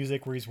patriotic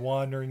music where he's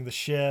wandering the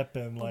ship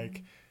and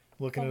like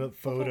looking at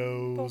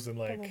photos and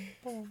like,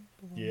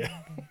 yeah.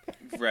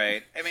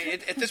 Right. I mean,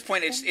 at this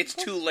point, it's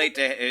too late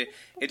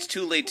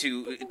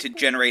to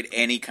generate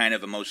any kind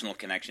of emotional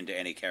connection to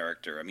any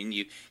character. I mean,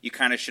 you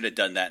kind of should have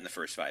done that in the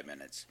first 5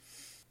 minutes.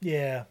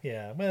 Yeah.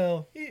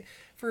 Well,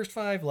 first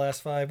 5,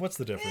 last 5. What's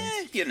the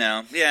difference?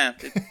 Yeah.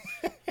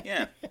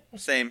 Yeah.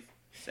 Same.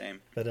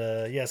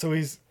 But yeah, so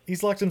he's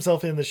locked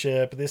himself in the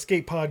ship. The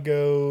escape pod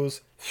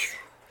goes,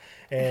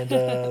 and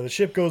the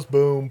ship goes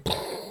boom.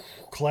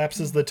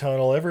 Collapses the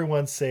tunnel.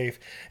 Everyone's safe.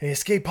 And the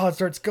escape pod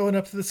starts going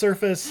up to the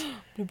surface.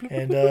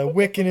 And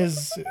Wick and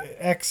his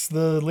ex,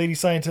 the lady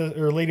scientist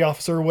or lady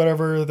officer or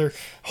whatever, they're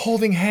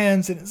holding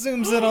hands and it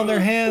zooms in on their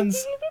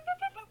hands.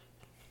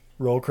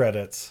 Roll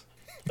credits.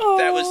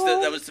 That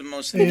was the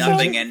most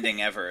nothing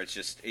ending ever. It's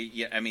just,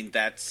 yeah. I mean,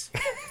 that's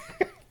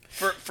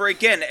for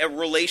again a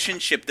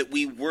relationship that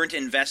we weren't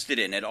invested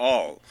in at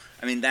all.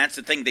 I mean, that's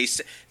the thing. They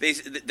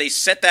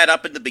set that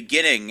up in the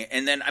beginning,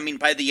 and then I mean,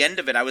 by the end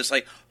of it, I was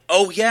like,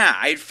 oh yeah,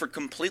 I'd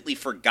completely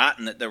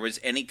forgotten that there was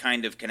any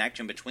kind of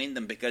connection between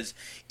them because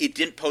it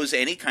didn't pose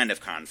any kind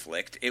of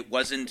conflict. It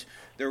wasn't.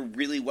 There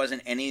really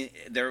wasn't any.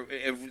 There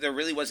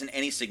really wasn't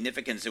any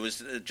significance. It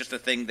was just a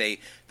thing they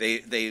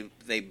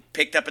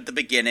picked up at the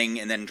beginning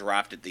and then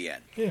dropped at the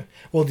end. Yeah.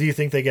 Well, do you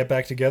think they get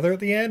back together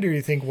at the end, or do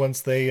you think once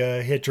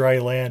they hit dry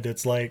land,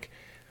 it's like,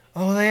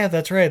 oh yeah,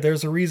 that's right.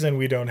 There's a reason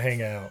we don't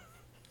hang out.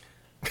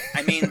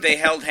 I mean, they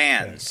held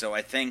hands, so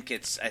I think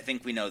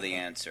we know the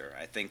answer.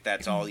 I think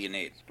that's all you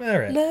need. All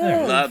right.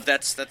 Love.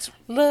 That's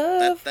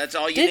love. That's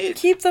all you didn't need.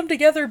 Keep them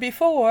together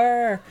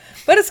before,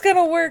 but it's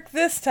gonna work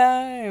this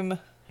time.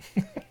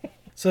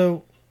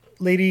 So,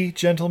 lady,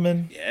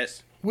 gentlemen,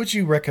 yes, would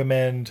you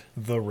recommend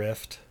The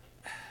Rift?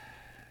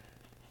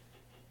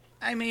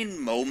 I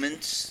mean,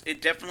 moments. It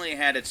definitely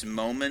had its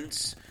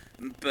moments,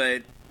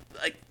 but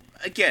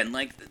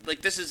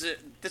this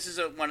is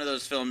one of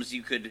those films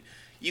you could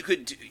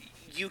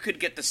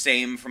get the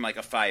same from like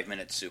a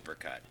 5-minute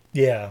supercut.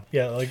 Yeah,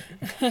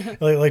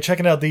 like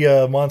checking out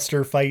the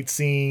monster fight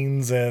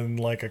scenes and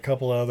like a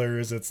couple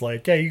others. It's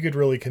like, yeah, you could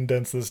really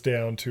condense this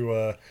down to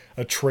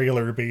a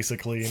trailer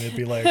basically, and it'd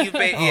be like,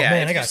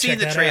 man, I gotta check that out. If you've seen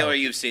the trailer,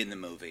 you've seen the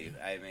movie.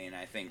 I mean,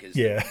 I think is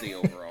the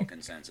overall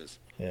consensus.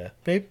 Yeah,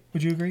 babe,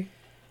 would you agree?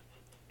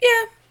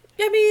 Yeah,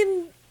 I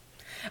mean,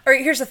 all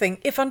right. Here's the thing: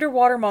 if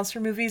underwater monster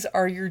movies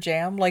are your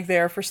jam, like they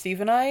are for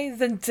Steve and I,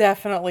 then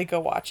definitely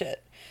go watch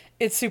it.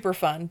 It's super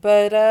fun,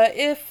 but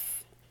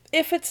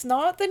if it's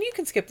not, then you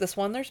can skip this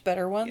one. There's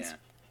better ones.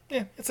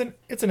 Yeah, it's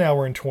an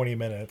hour and 20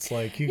 minutes.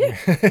 Like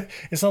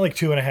it's not like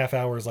 2.5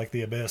 hours like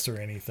The Abyss or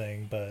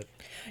anything. But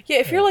yeah,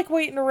 if you're like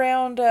waiting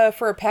around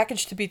for a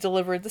package to be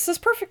delivered, this is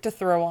perfect to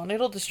throw on.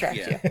 It'll distract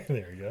you.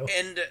 There you go.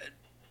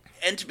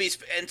 And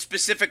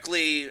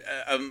specifically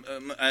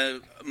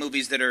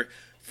movies that are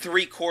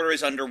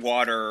 3/4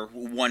 underwater,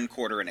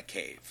 1/4 in a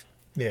cave.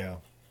 Yeah.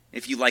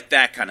 If you like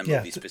that kind of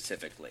movie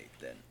specifically,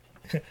 then.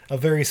 A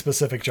very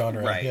specific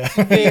genre. Right. Yeah.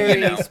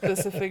 Very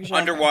specific genre.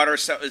 Underwater,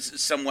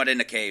 somewhat in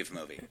a cave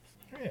movie.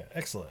 Yeah,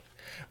 excellent.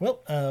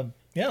 Well, on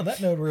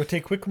that note, we're going to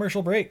take a quick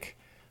commercial break.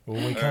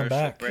 When we come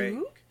back,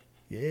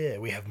 yeah,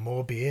 we have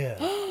more beer,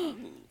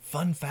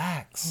 fun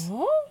facts,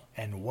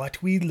 and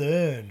what we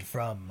learned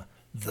from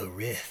The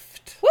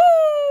Rift.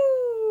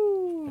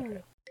 Woo!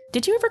 Okay.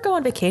 Did you ever go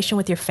on vacation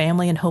with your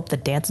family and hope the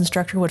dance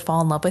instructor would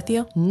fall in love with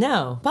you?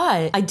 No,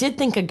 but I did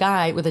think a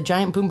guy with a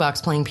giant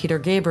boombox playing Peter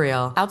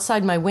Gabriel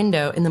outside my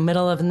window in the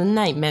middle of the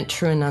night meant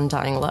true and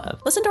undying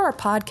love. Listen to our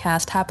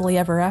podcast, Happily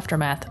Ever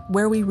Aftermath,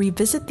 where we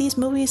revisit these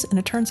movies, and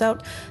it turns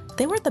out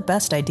they weren't the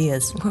best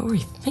ideas. What were we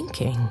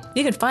thinking?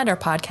 You can find our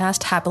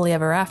podcast, Happily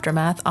Ever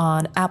Aftermath,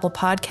 on Apple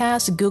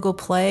Podcasts, Google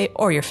Play,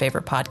 or your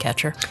favorite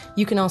podcatcher.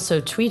 You can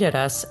also tweet at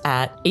us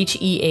at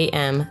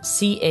HEAMCAST,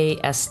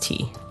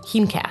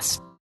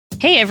 Heamcast.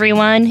 Hey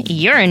everyone,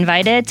 you're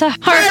invited to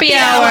Harpy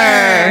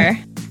Hour!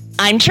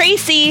 I'm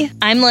Tracy.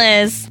 I'm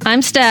Liz.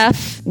 I'm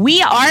Steph.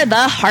 We are the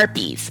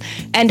Harpies,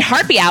 and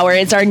Harpy Hour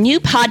is our new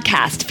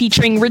podcast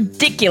featuring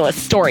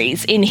ridiculous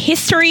stories in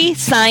history,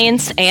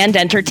 science, and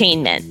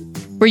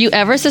entertainment. Were you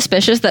ever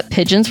suspicious that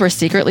pigeons were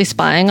secretly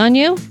spying on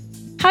you?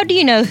 How do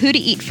you know who to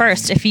eat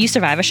first if you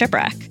survive a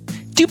shipwreck?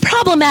 Do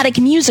problematic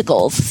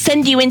musicals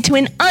send you into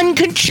an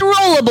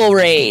uncontrollable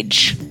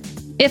rage?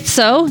 If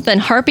so, then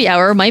Harpy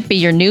Hour might be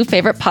your new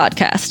favorite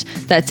podcast.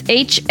 That's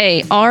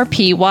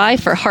HARPY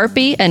for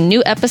Harpy, and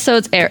new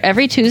episodes air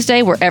every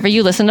Tuesday wherever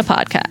you listen to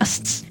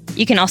podcasts.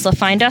 You can also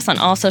find us on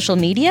all social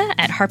media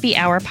at Harpy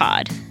Hour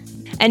Pod.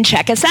 And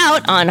check us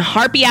out on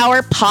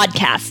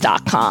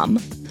harpyhourpodcast.com.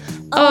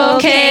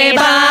 Okay,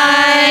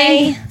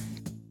 bye!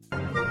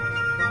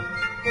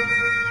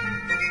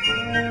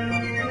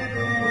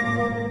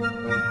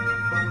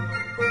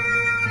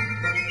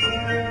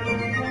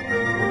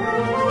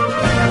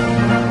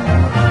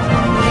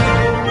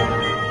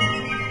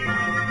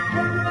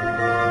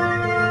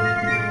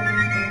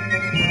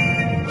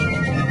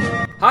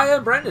 Hi,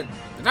 I'm Brendan.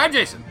 And I'm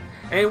Jason.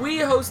 And we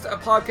host a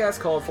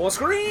podcast called Full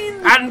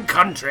Screen and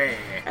Country.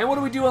 And what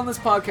do we do on this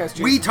podcast,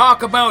 Jason? We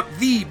talk about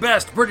the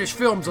best British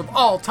films of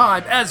all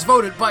time as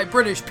voted by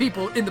British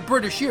people in the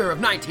British year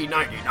of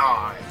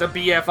 1999. The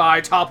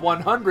BFI Top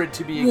 100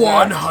 to be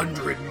exact.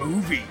 100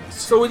 movies.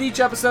 So with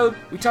each episode,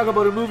 we talk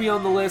about a movie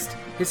on the list,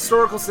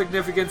 historical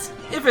significance,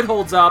 if it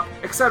holds up,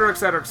 etc.,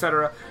 etc.,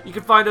 etc. You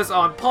can find us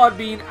on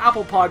Podbean,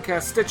 Apple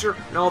Podcasts, Stitcher,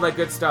 and all that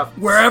good stuff.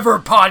 Wherever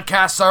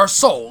podcasts are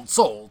sold.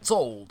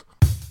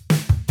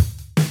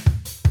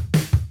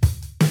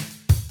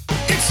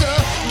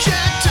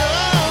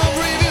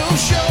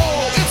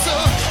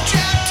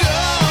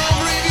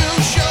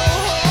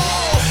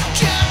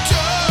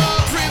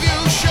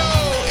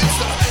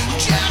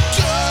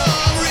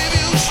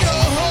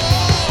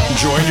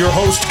 Join your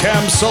host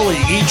Cam Sully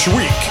each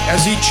week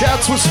as he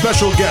chats with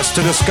special guests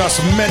to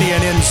discuss many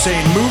an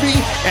insane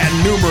movie and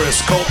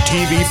numerous cult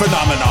TV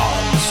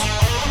phenomenons.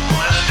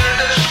 Listener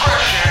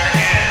discretion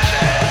is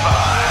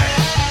advised.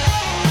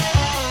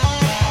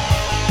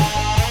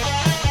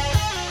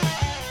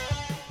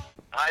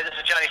 Hi, this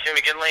is Johnny C.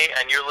 McGinley,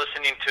 and you're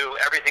listening to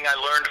Everything I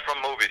Learned from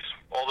Movies.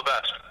 All the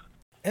best.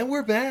 And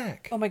we're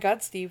back. Oh my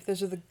God, Steve,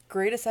 those are the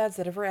greatest ads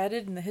that ever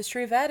added in the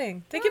history of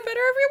adding. They get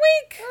better every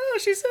week. Oh,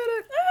 she said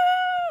it.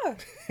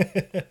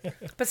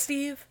 But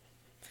Steve,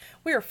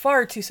 we are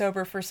far too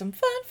sober for some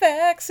fun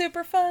facts,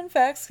 super fun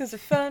facts, because they're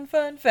fun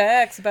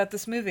facts about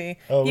this movie.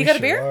 Oh, you got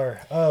a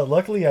beer?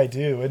 Luckily I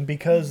do, and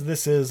because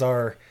this is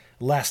our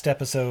last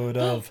episode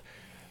of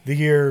the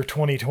year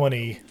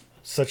 2020,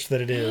 such that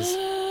it is,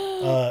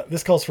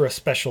 this calls for a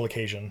special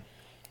occasion.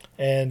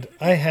 And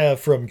I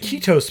have from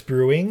Ketos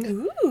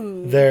Brewing,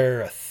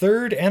 their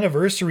 3rd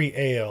anniversary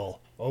ale.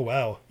 Oh,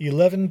 wow.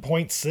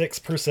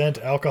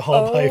 11.6%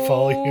 alcohol by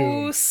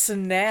volume. Oh,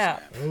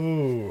 snap.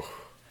 Ooh.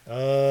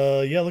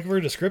 Yeah, looking for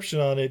a description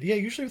on it. Yeah,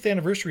 usually with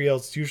anniversary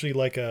ales, it's usually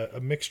like a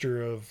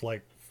mixture of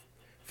like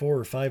 4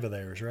 or 5 of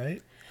theirs,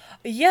 right?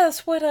 Yeah,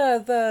 that's what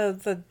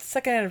the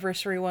second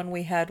anniversary one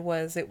we had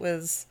was. It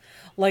was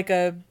like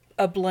a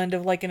blend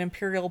of like an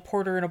imperial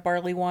porter and a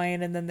barley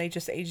wine, and then they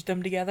just aged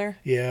them together.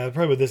 Yeah,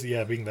 probably with this,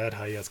 being that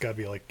high, it's got to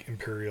be like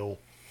imperial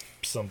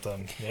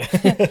something. Yeah.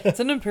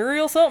 It's an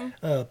imperial something.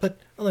 But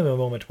only a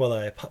moment while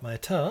I pop my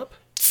top.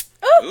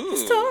 Oh,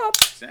 stop.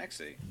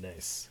 Sexy.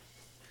 Nice.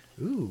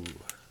 Ooh.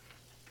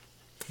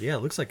 Yeah,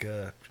 it looks like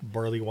a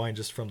barley wine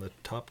just from the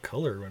top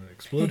color when it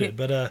exploded.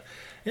 But,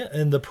 yeah,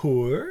 and the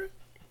pour.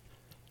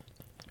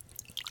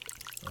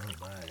 Oh,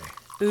 my.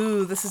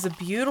 Ooh, this is a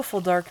beautiful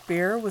dark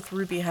beer with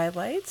ruby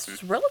highlights.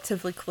 It's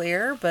relatively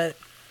clear, but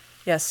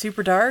yeah,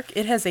 super dark.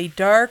 It has a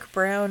dark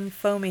brown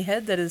foamy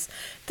head that is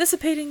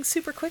dissipating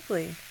super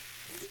quickly.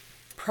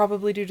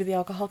 Probably due to the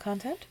alcohol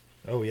content.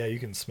 Oh, yeah, you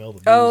can smell the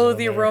booze. Oh,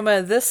 the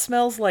aroma. This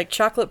smells like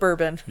chocolate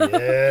bourbon.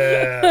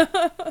 Yeah.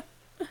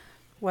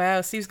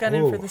 Wow, Steve's gone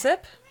in for the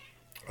sip.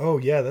 Oh,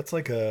 yeah, that's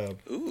like a...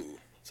 Ooh.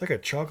 It's like a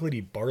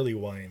chocolatey barley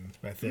wine,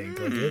 I think.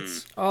 Like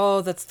it's... Oh,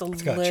 that's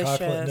delicious. It's got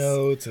chocolate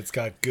notes. It's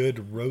got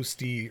good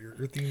roasty,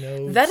 earthy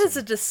notes. That is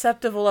a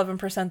deceptive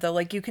 11%, though.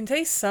 Like, you can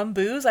taste some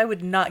booze. I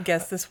would not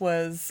guess this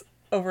was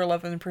over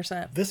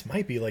 11%. This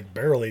might be like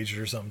barrel aged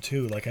or something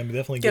too. Like I'm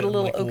definitely get getting a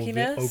little like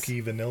oakiness,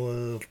 oaky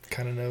vanilla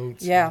kind of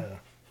notes. Yeah.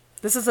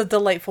 This is a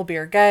delightful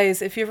beer,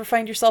 guys. If you ever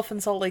find yourself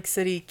in Salt Lake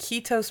City,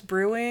 Ketos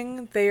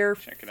Brewing, they're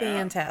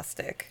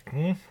fantastic.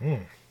 Mm-hmm.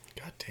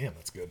 God damn,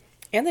 that's good.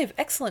 And they have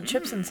excellent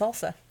chips and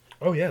salsa.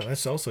 Oh yeah,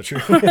 that's also true.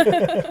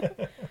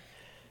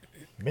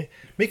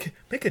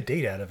 Make a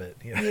date out of it.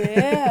 You know?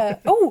 Yeah.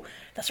 Oh,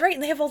 that's right.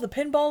 And they have all the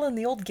pinball and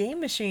the old game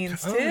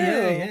machines too. Oh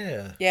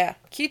yeah. Yeah.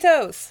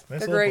 Ketos.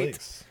 Nice They're great.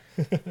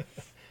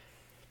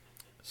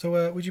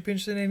 So, would you be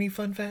interested in any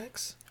fun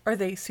facts? Are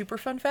they super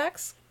fun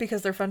facts?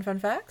 Because they're fun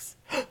facts?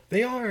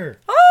 They are.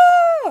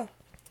 Ah!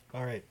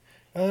 All right.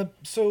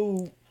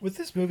 So with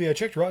this movie, I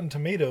checked Rotten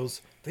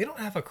Tomatoes. They don't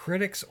have a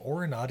critics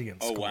or an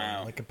audience score.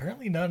 Wow. Like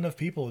apparently not enough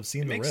people have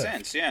seen the makes riff.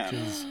 Sense, yeah.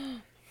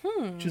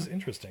 Which is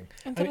interesting.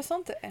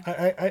 Interessante.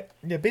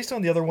 Yeah, based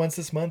on the other ones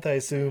this month, I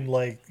assume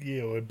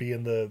it'd be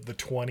in the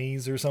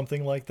 20s or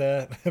something like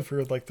that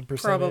for like the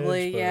percentage.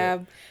 Probably, yeah.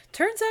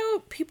 Turns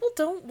out people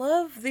don't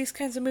love these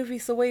kinds of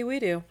movies the way we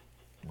do.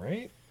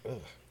 Right?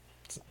 Ugh.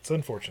 It's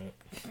unfortunate.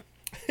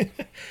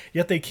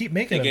 Yet they keep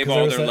making They them. gave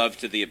all their love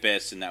to the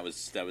Abyss, and that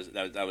was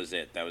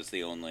it. That was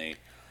the only.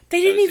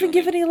 They didn't even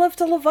give any love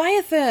to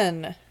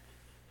Leviathan.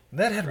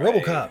 That had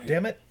RoboCop.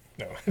 Damn it.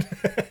 No.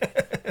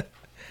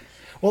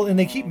 Well, and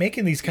they keep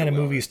making these kind of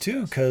movies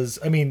too, because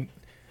I mean,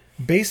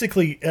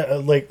 basically,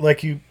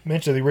 like you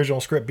mentioned, the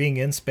original script being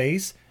in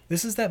space.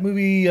 This is that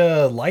movie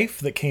Life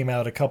that came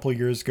out a couple of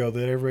years ago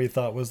that everybody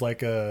thought was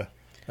like a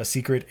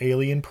secret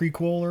alien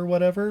prequel or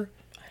whatever.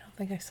 I don't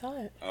think I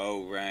saw it.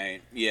 Oh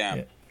right,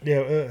 yeah. Yeah,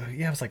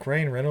 it was like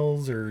Ryan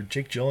Reynolds or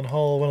Jake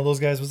Gyllenhaal. One of those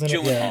guys was in it.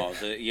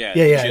 Gyllenhaal, yeah,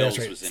 Gills that's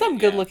right. was in Some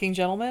good-looking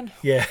gentleman.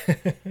 Yeah.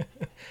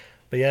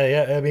 But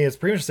yeah. I mean, it's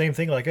pretty much the same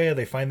thing. Like,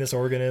 they find this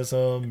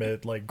organism,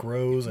 it like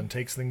grows and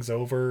takes things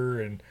over,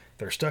 and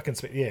they're stuck in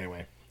space. Yeah,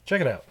 anyway, check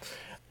it out.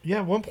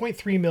 Yeah,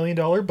 $1.3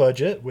 million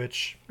budget,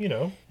 which,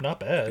 not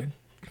bad.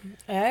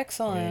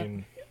 Excellent. I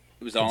mean,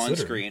 it was all on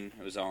screen.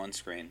 It was all on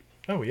screen.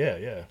 Oh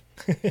yeah.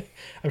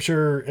 I'm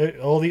sure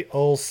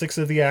all 6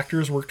 of the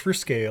actors worked for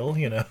scale.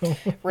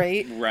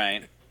 Right.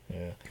 Right.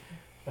 Yeah.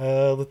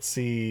 Let's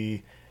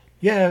see.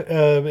 Yeah,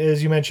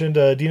 as you mentioned,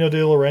 Dino De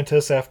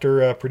Laurentiis,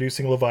 after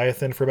producing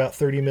Leviathan for about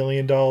 $30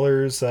 million,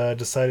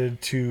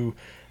 decided to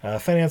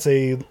finance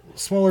a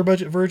smaller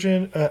budget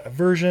version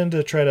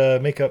to try to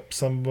make up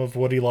some of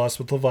what he lost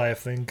with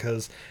Leviathan,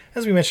 because,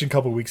 as we mentioned a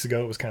couple weeks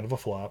ago, it was kind of a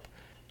flop.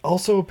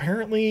 Also,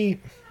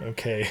 apparently,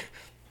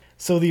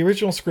 so the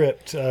original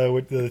script,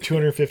 with the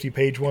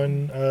 250-page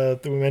one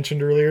that we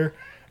mentioned earlier,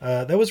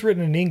 that was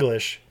written in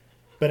English,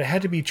 but it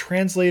had to be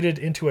translated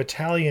into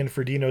Italian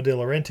for Dino De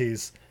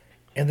Laurentiis,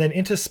 and then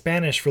into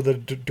Spanish for the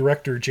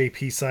director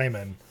J.P.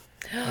 Simon,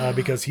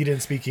 because he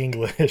didn't speak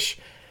English.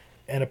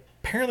 And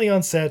apparently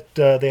on set,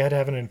 they had to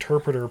have an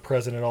interpreter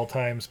present at all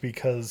times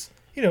because,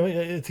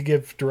 to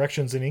give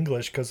directions in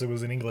English, because it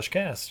was an English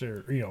cast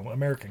or,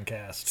 American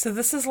cast. So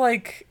this is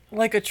like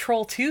a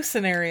Troll 2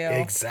 scenario.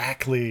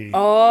 Exactly.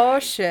 Oh,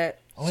 shit.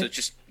 So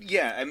it's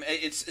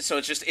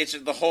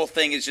the whole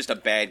thing is just a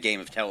bad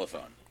game of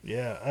telephone.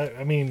 Yeah,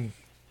 I mean,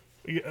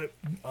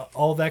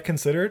 all that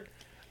considered,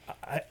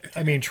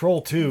 I mean,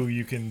 Troll 2,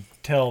 you can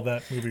tell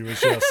that movie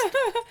was just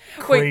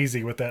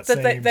crazy with that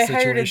same they situation.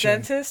 hired a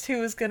dentist who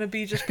was going to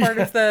be just part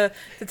of the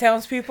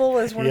townspeople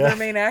as one of their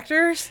main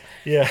actors.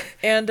 Yeah.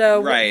 And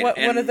right.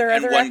 one of their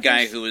other one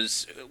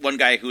actors?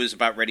 guy who was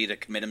about ready to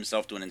commit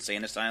himself to an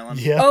insane asylum.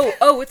 Yeah.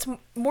 Oh, it's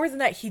more than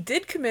that. He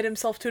did commit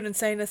himself to an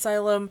insane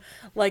asylum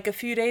like a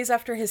few days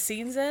after his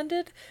scenes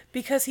ended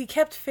because he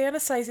kept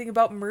fantasizing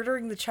about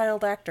murdering the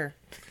child actor.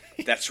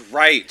 That's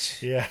right.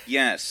 Yeah.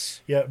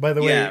 Yes. Yeah. By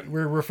the way,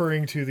 we're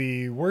referring to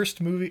the worst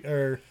movie,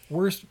 or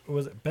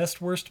best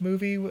worst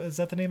movie? Is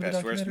that the name of the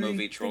documentary? Best worst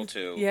movie, Troll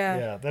 2. Yeah.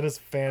 Yeah, that is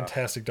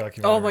fantastic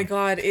documentary. Oh my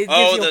god!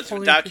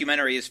 The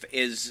documentary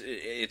is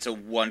it's a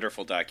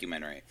wonderful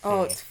documentary.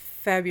 Oh, it's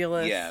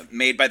fabulous. Yeah,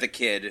 made by the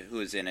kid who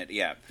is in it.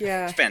 Yeah.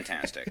 Yeah. It's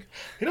fantastic.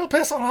 You don't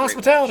piss on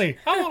hospitality.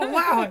 I won't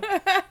allow it.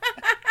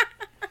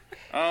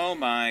 Oh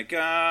my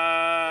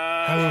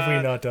god! How have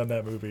we not done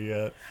that movie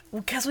yet?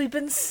 Because we've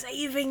been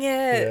saving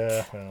it.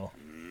 Yeah, well,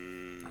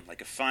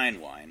 like a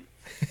fine wine.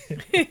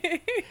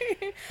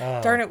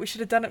 Darn it! We should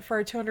have done it for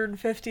our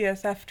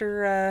 250th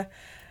after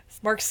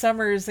Mark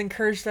Summers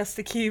encouraged us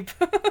to keep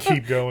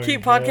going,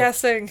 keep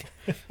podcasting.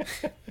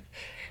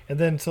 And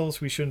then told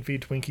us we shouldn't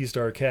feed Twinkies to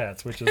our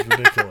cats, which is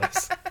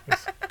ridiculous.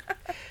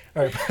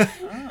 All right,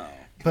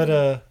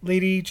 but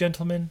lady,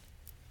 gentlemen,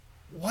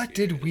 what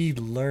did we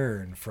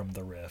learn from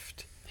The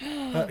Rift?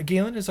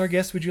 Galen, as our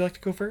guest, would you like to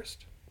go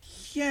first?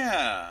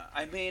 Yeah,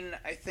 I mean,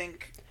 I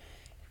think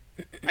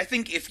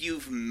if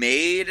you've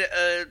made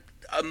a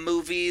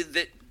movie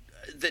that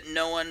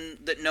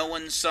no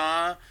one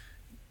saw,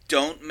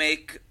 don't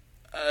make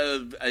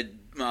a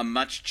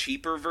much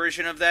cheaper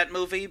version of that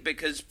movie,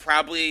 because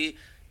probably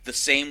the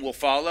same will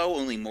follow,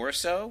 only more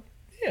so.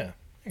 Yeah,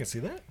 I can see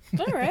that.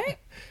 All right.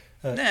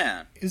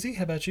 Yeah. Izzy,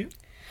 how about you?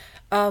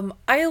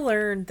 I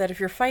learned that if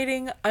you're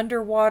fighting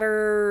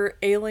underwater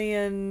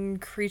alien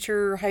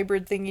creature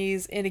hybrid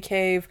thingies in a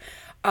cave,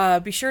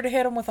 be sure to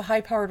hit them with a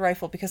high-powered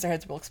rifle because their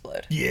heads will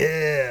explode.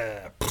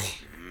 Yeah.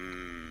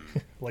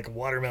 Like a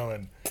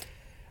watermelon.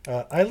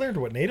 I learned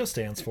what NATO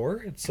stands for.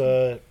 It's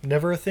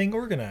never a thing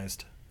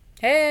organized.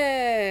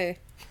 Hey!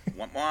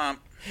 Womp womp.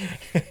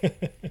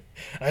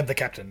 I'm the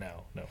captain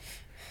now. No.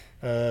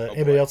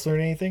 Anybody else learn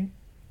anything?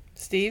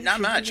 Steve?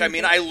 Not much. I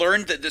mean, I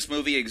learned that this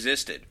movie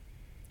existed.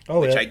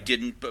 Which I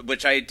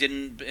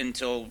didn't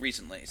until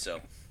recently.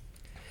 So,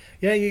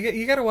 yeah,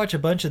 you got to watch a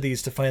bunch of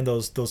these to find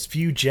those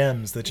few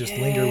gems that just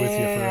linger with you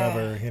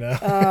forever.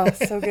 Oh,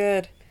 so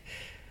good.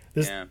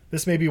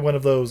 This may be one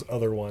of those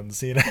other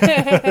ones.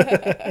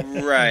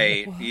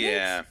 Right? What?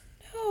 Yeah.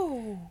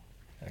 No.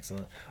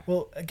 Excellent.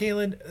 Well,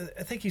 Galen,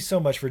 thank you so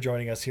much for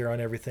joining us here on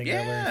Everything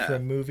I Learned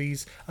from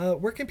Movies.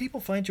 Where can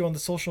people find you on the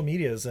social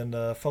medias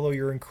and follow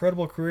your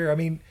incredible career? I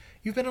mean,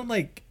 you've been on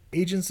like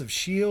Agents of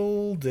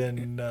S.H.I.E.L.D.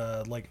 and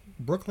like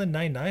Brooklyn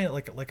Nine-Nine,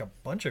 like a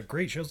bunch of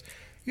great shows.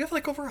 You have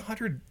like over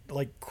 100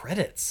 like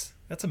credits.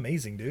 That's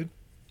amazing, dude.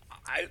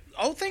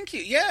 Thank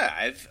you.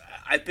 Yeah,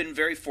 I've been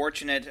very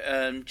fortunate,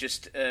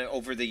 just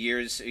over the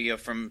years,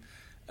 from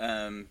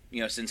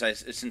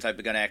since I've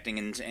begun acting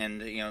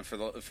and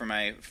for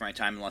my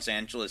time in Los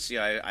Angeles,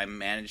 I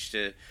managed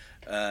to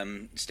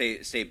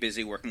stay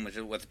busy working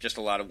with just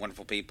a lot of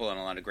wonderful people and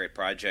a lot of great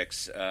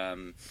projects.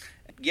 I'm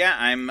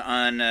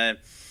on.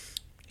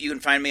 You can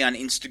find me on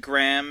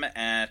Instagram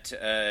at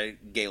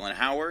Galen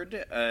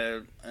Howard,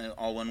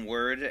 all one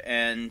word,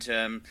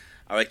 and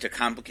I like to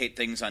complicate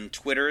things on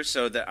Twitter,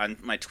 so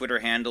that my Twitter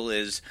handle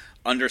is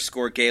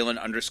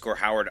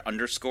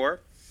 _Galen_Howard_.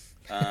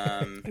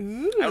 I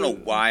don't know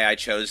why I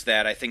chose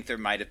that. I think there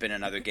might have been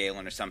another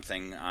Galen or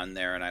something on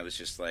there, and I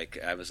was like,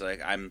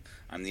 I'm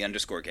the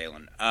 _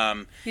 Galen.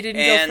 You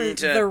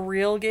didn't go for the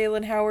real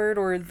Galen Howard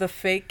or the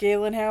fake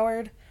Galen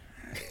Howard?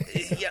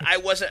 Yeah, I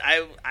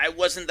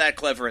wasn't that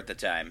clever at the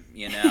time.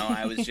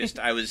 I was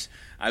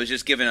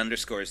just giving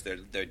underscores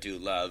their due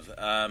love.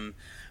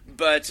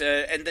 But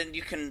and then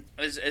you can,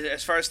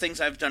 as far as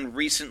things I've done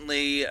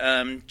recently,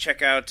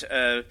 check out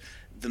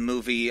the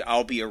movie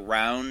I'll Be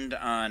Around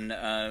on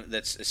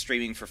that's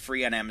streaming for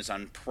free on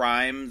Amazon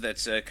Prime.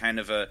 That's kind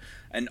of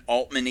an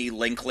Altman-y,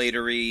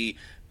 Linklater-y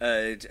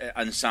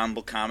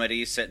ensemble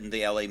comedy set in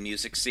the LA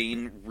music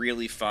scene.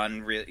 Really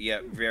fun,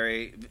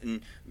 very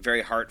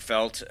very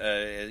heartfelt.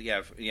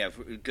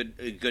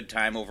 Good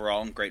time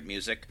overall and great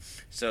music.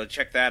 So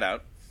check that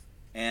out.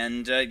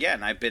 And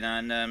and I've been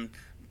on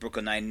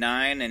Brooklyn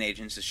Nine-Nine and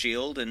Agents of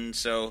S.H.I.E.L.D., and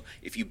so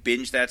if you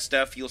binge that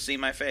stuff, you'll see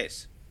my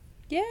face.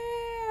 Yeah.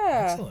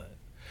 Excellent.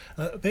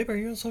 Babe, are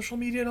you on social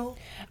media at all?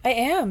 I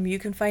am. You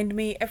can find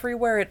me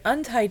everywhere at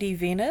Untidy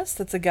Venus.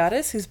 That's a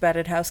goddess who's bad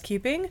at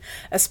housekeeping.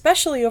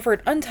 Especially over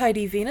at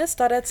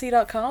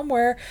untidyvenus.etsy.com,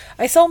 where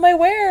I sell my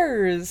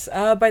wares.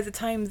 By the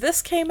time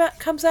this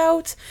comes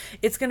out,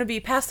 it's going to be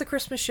past the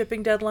Christmas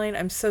shipping deadline.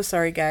 I'm so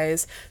sorry,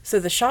 guys. So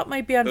the shop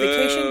might be on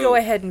vacation. Go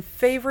ahead and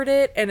favorite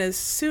it. And as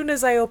soon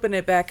as I open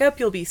it back up,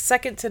 you'll be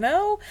second to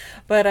know.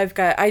 But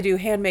I do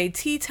handmade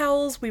tea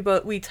towels.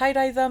 We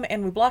tie-dye them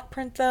and we block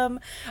print them.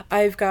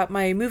 I've got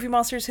my Movie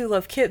Monsters Who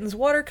Love Kittens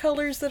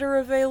watercolors that are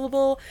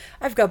available.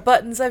 I've got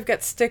buttons, I've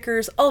got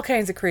stickers, all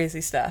kinds of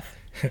crazy stuff.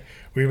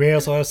 We may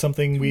also have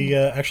something we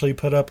actually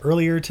put up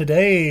earlier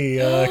today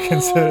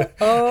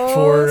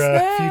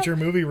for future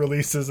movie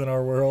releases in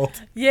our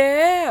world.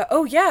 Yeah.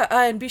 Oh, yeah.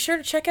 And be sure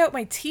to check out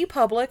my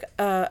TeePublic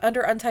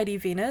under Untidy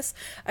Venus.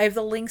 I have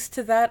the links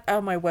to that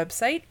on my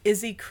website,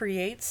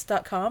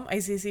 izzycreates.com,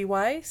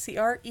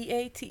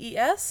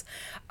 IZZYCREATES.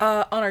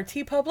 On our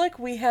TeePublic,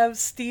 we have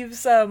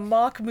Steve's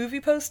mock movie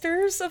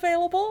posters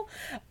available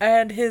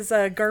and his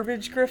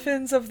Garbage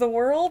Griffins of the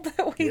World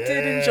that we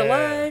did in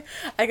July.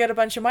 I got a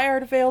bunch of my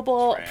art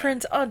available.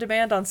 Print on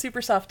demand on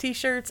super soft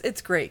t-shirts.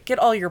 It's great. Get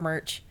all your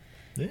merch.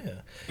 Yeah.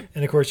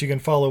 And of course you can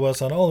follow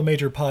us on all the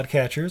major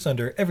podcatchers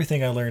under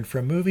Everything I Learned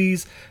from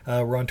Movies.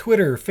 We're on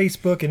Twitter,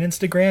 Facebook, and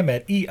Instagram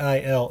at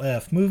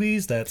EILF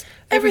Movies. That's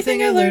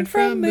Everything I Learned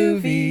from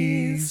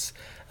Movies.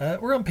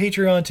 We're on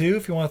Patreon too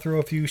if you want to throw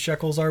a few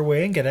shekels our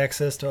way and get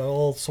access to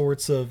all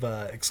sorts of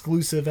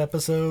exclusive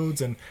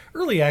episodes and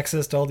early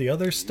access to all the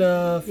other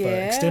stuff,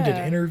 extended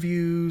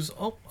interviews,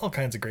 all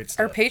kinds of great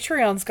stuff. Our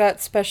Patreon's got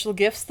special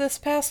gifts this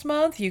past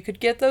month. You could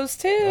get those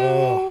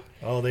too.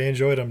 Oh, they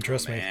enjoyed them,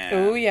 trust me.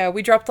 Oh yeah,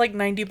 we dropped like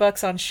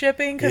 $90 on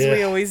shipping because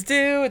we always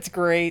do. It's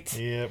great.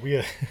 Yeah,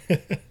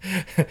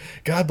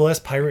 God bless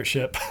Pirate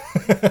Ship.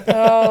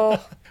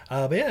 Oh.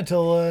 But yeah,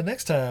 until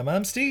next time,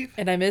 I'm Steve.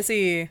 And I'm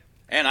Izzy.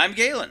 And I'm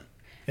Galen.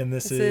 And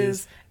this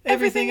is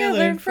Everything I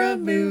Learned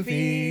from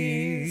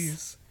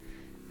Movies.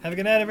 Have a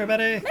good night,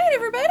 everybody. Night,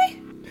 everybody.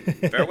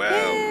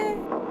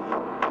 Farewell.